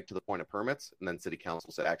everything right to the point of permits, and then city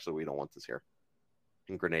council said, actually, we don't want this here,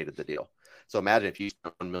 and grenaded the deal. So imagine if you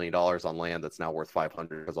spent $1 million on land that's now worth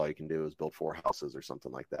 500, because all you can do is build 4 houses or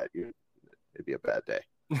something like that. It'd be a bad day.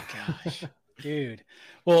 Gosh, dude.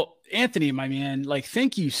 Well, Anthony, my man,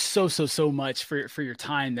 thank you so much for your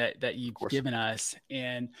time that you've given us.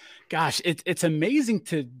 And gosh, it's amazing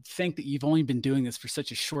to think that you've only been doing this for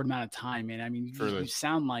such a short amount of time, man. I mean, you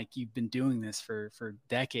sound like you've been doing this for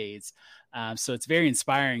decades. So it's very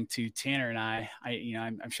inspiring to Tanner and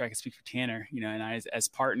I'm sure I can speak for Tanner, and I as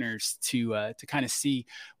partners to kind of see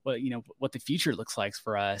what the future looks like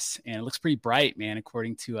for us. And it looks pretty bright, man,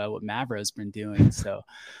 according to what Mavro's been doing. So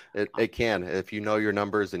it can, if you know your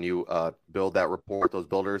numbers and you build that rapport with those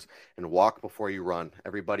builders, and walk before you run.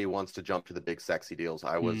 Everybody wants to jump to the big sexy deals.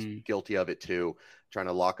 I was guilty of it too, trying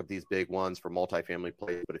to lock up these big ones for multifamily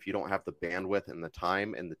plays. But if you don't have the bandwidth and the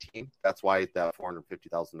time and the team, that's why that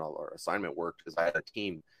 $450,000 assignment worked, because I had a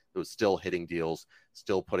team that was still hitting deals,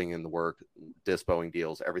 still putting in the work, dispoing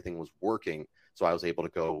deals. Everything was working. So I was able to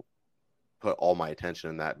go put all my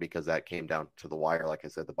attention in that, because that came down to the wire. Like I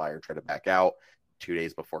said, the buyer tried to back out 2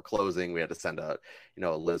 days before closing. We had to send a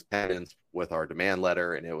Liz Pennance with our demand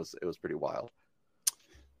letter, and it was pretty wild.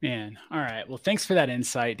 Man. All right. Well, thanks for that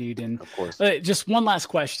insight, dude. And of course, just one last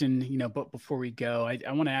question, but before we go, I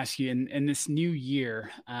want to ask you in this new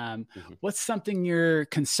year, what's something you're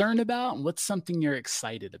concerned about, and what's something you're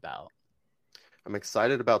excited about? I'm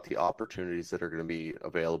excited about the opportunities that are going to be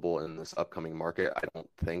available in this upcoming market. I don't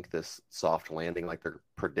think this soft landing like they're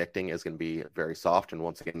predicting is going to be very soft. And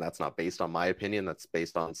once again, that's not based on my opinion. That's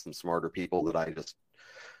based on some smarter people that I just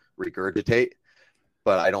regurgitate.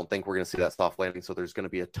 But I don't think we're going to see that soft landing. So there's going to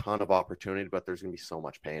be a ton of opportunity, but there's going to be so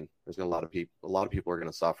much pain. There's going to a lot of people are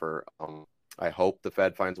going to suffer. I hope the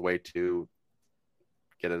Fed finds a way to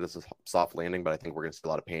get it as a soft landing, but I think we're going to see a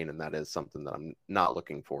lot of pain. And that is something that I'm not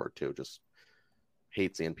looking forward to. Just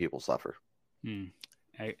hate seeing people suffer.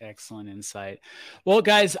 Excellent insight. Well,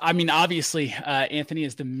 guys, I mean, obviously, Anthony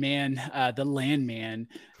is the man, the landman,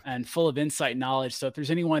 and full of insight and knowledge. So if there's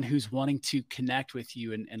anyone who's wanting to connect with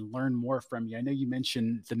you and learn more from you, I know you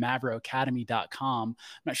mentioned the MavroAcademy.com. I'm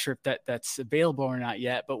not sure if that's available or not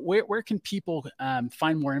yet, but where can people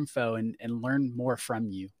find more info and learn more from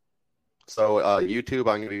you? So YouTube,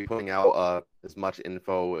 I'm going to be putting out as much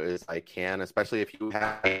info as I can, especially if you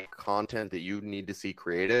have content that you need to see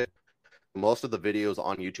created. Most of the videos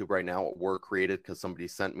on YouTube right now were created because somebody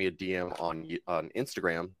sent me a DM on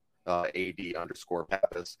Instagram,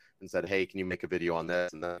 AD_Pappas, and said, hey, can you make a video on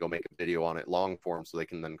this? And then go make a video on it long form so they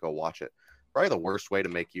can then go watch it. Probably the worst way to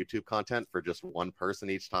make YouTube content for just one person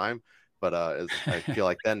each time. But I feel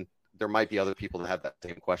like then there might be other people that have that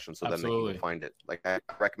same question, so then they can find it. Like I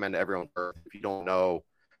recommend everyone, if you don't know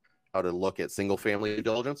how to look at single family due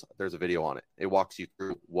diligence, there's a video on it. It walks you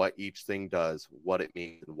through what each thing does, what it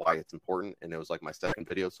means, and why it's important. And it was like my second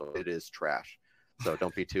video, so it is trash. So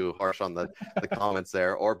don't be too harsh on the comments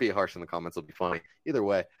there, or be harsh in the comments. It'll be funny either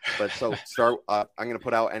way. But so I'm going to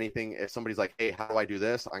put out anything. If somebody's like, hey, how do I do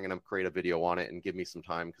this? I'm going to create a video on it and give me some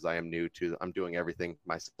time, because I am new to, I'm doing everything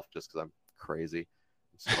myself just because I'm crazy.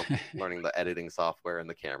 I'm still learning the editing software and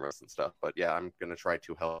the cameras and stuff. But yeah, I'm going to try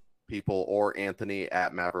to help people, or Anthony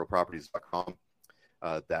at mavroproperties.com.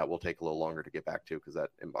 That will take a little longer to get back to, because that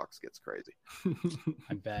inbox gets crazy.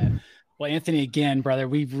 I bet. Well, Anthony, again, brother,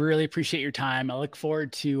 we really appreciate your time. I look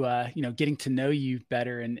forward to, getting to know you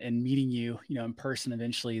better and meeting you, in person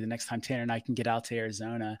eventually the next time Tanner and I can get out to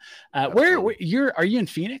Arizona. Where are you in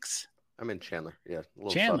Phoenix? I'm in Chandler. Yeah.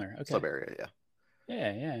 Chandler. Sub area. Yeah.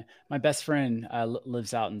 Yeah. My best friend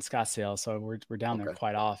lives out in Scottsdale, so we're down there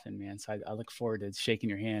quite often, man. So I look forward to shaking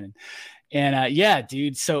your hand. And yeah,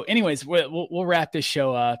 dude. So anyways, we'll wrap this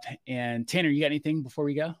show up. And Tanner, you got anything before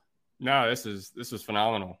we go? No, this was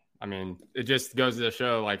phenomenal. I mean, it just goes to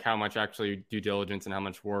show like how much actually due diligence and how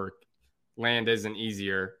much work. Land isn't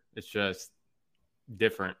easier. It's just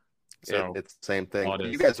different. So it's the same thing.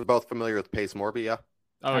 You guys are both familiar with Pace Morby, yeah?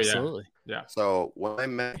 Oh, absolutely. Yeah. So when I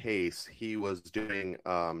met Pace, he was doing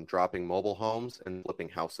dropping mobile homes and flipping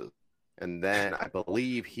houses. And then I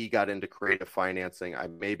believe he got into creative financing. I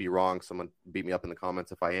may be wrong. Someone beat me up in the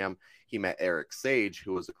comments if I am. He met Eric Sage,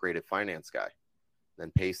 who was a creative finance guy.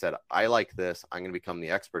 Then Pace said, I like this. I'm going to become the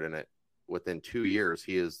expert in it. Within 2 years,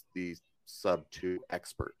 he is the sub 2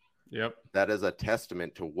 expert. Yep. That is a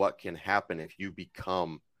testament to what can happen if you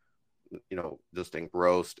become, just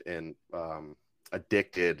engrossed and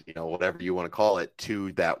addicted, whatever you want to call it,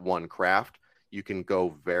 to that one craft. You can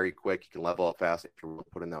go very quick. You can level up fast if you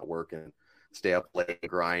put in that work and stay up late,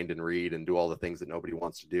 grind and read and do all the things that nobody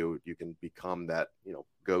wants to do. You can become that,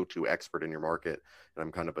 go-to expert in your market. And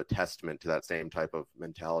I'm kind of a testament to that same type of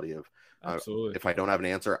mentality of, if I don't have an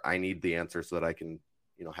answer, I need the answer so that I can,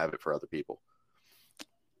 have it for other people.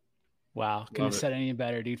 Wow. Couldn't have said any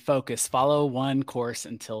better, dude. Focus, follow one course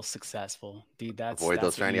until successful, dude. Avoid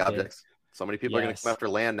those shiny objects. So many people are going to come after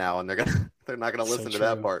land now, and they're not going to listen to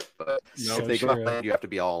that part. But if they go after land, you have to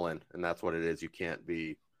be all in, and that's what it is. You can't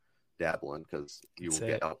be dabbling, because you will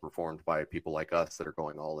get outperformed by people like us that are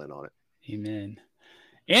going all in on it. Amen.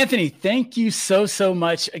 Anthony, thank you so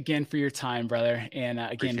much again for your time, brother. And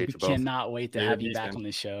again, we cannot wait to have you back on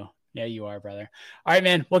the show. Yeah, you are, brother. All right,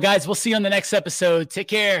 man. Well, guys, we'll see you on the next episode. Take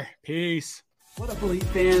care. Peace. What up, Elite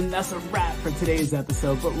fan? That's a wrap for today's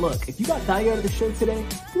episode. But look, if you got value out of the show today,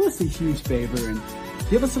 do us a huge favor and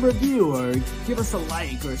give us a review, or give us a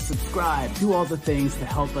like, or subscribe. Do all the things to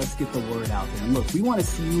help us get the word out there. And look, we want to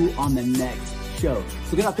see you on the next show.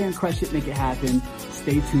 So get out there and crush it, make it happen.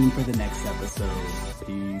 Stay tuned for the next episode.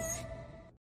 Peace.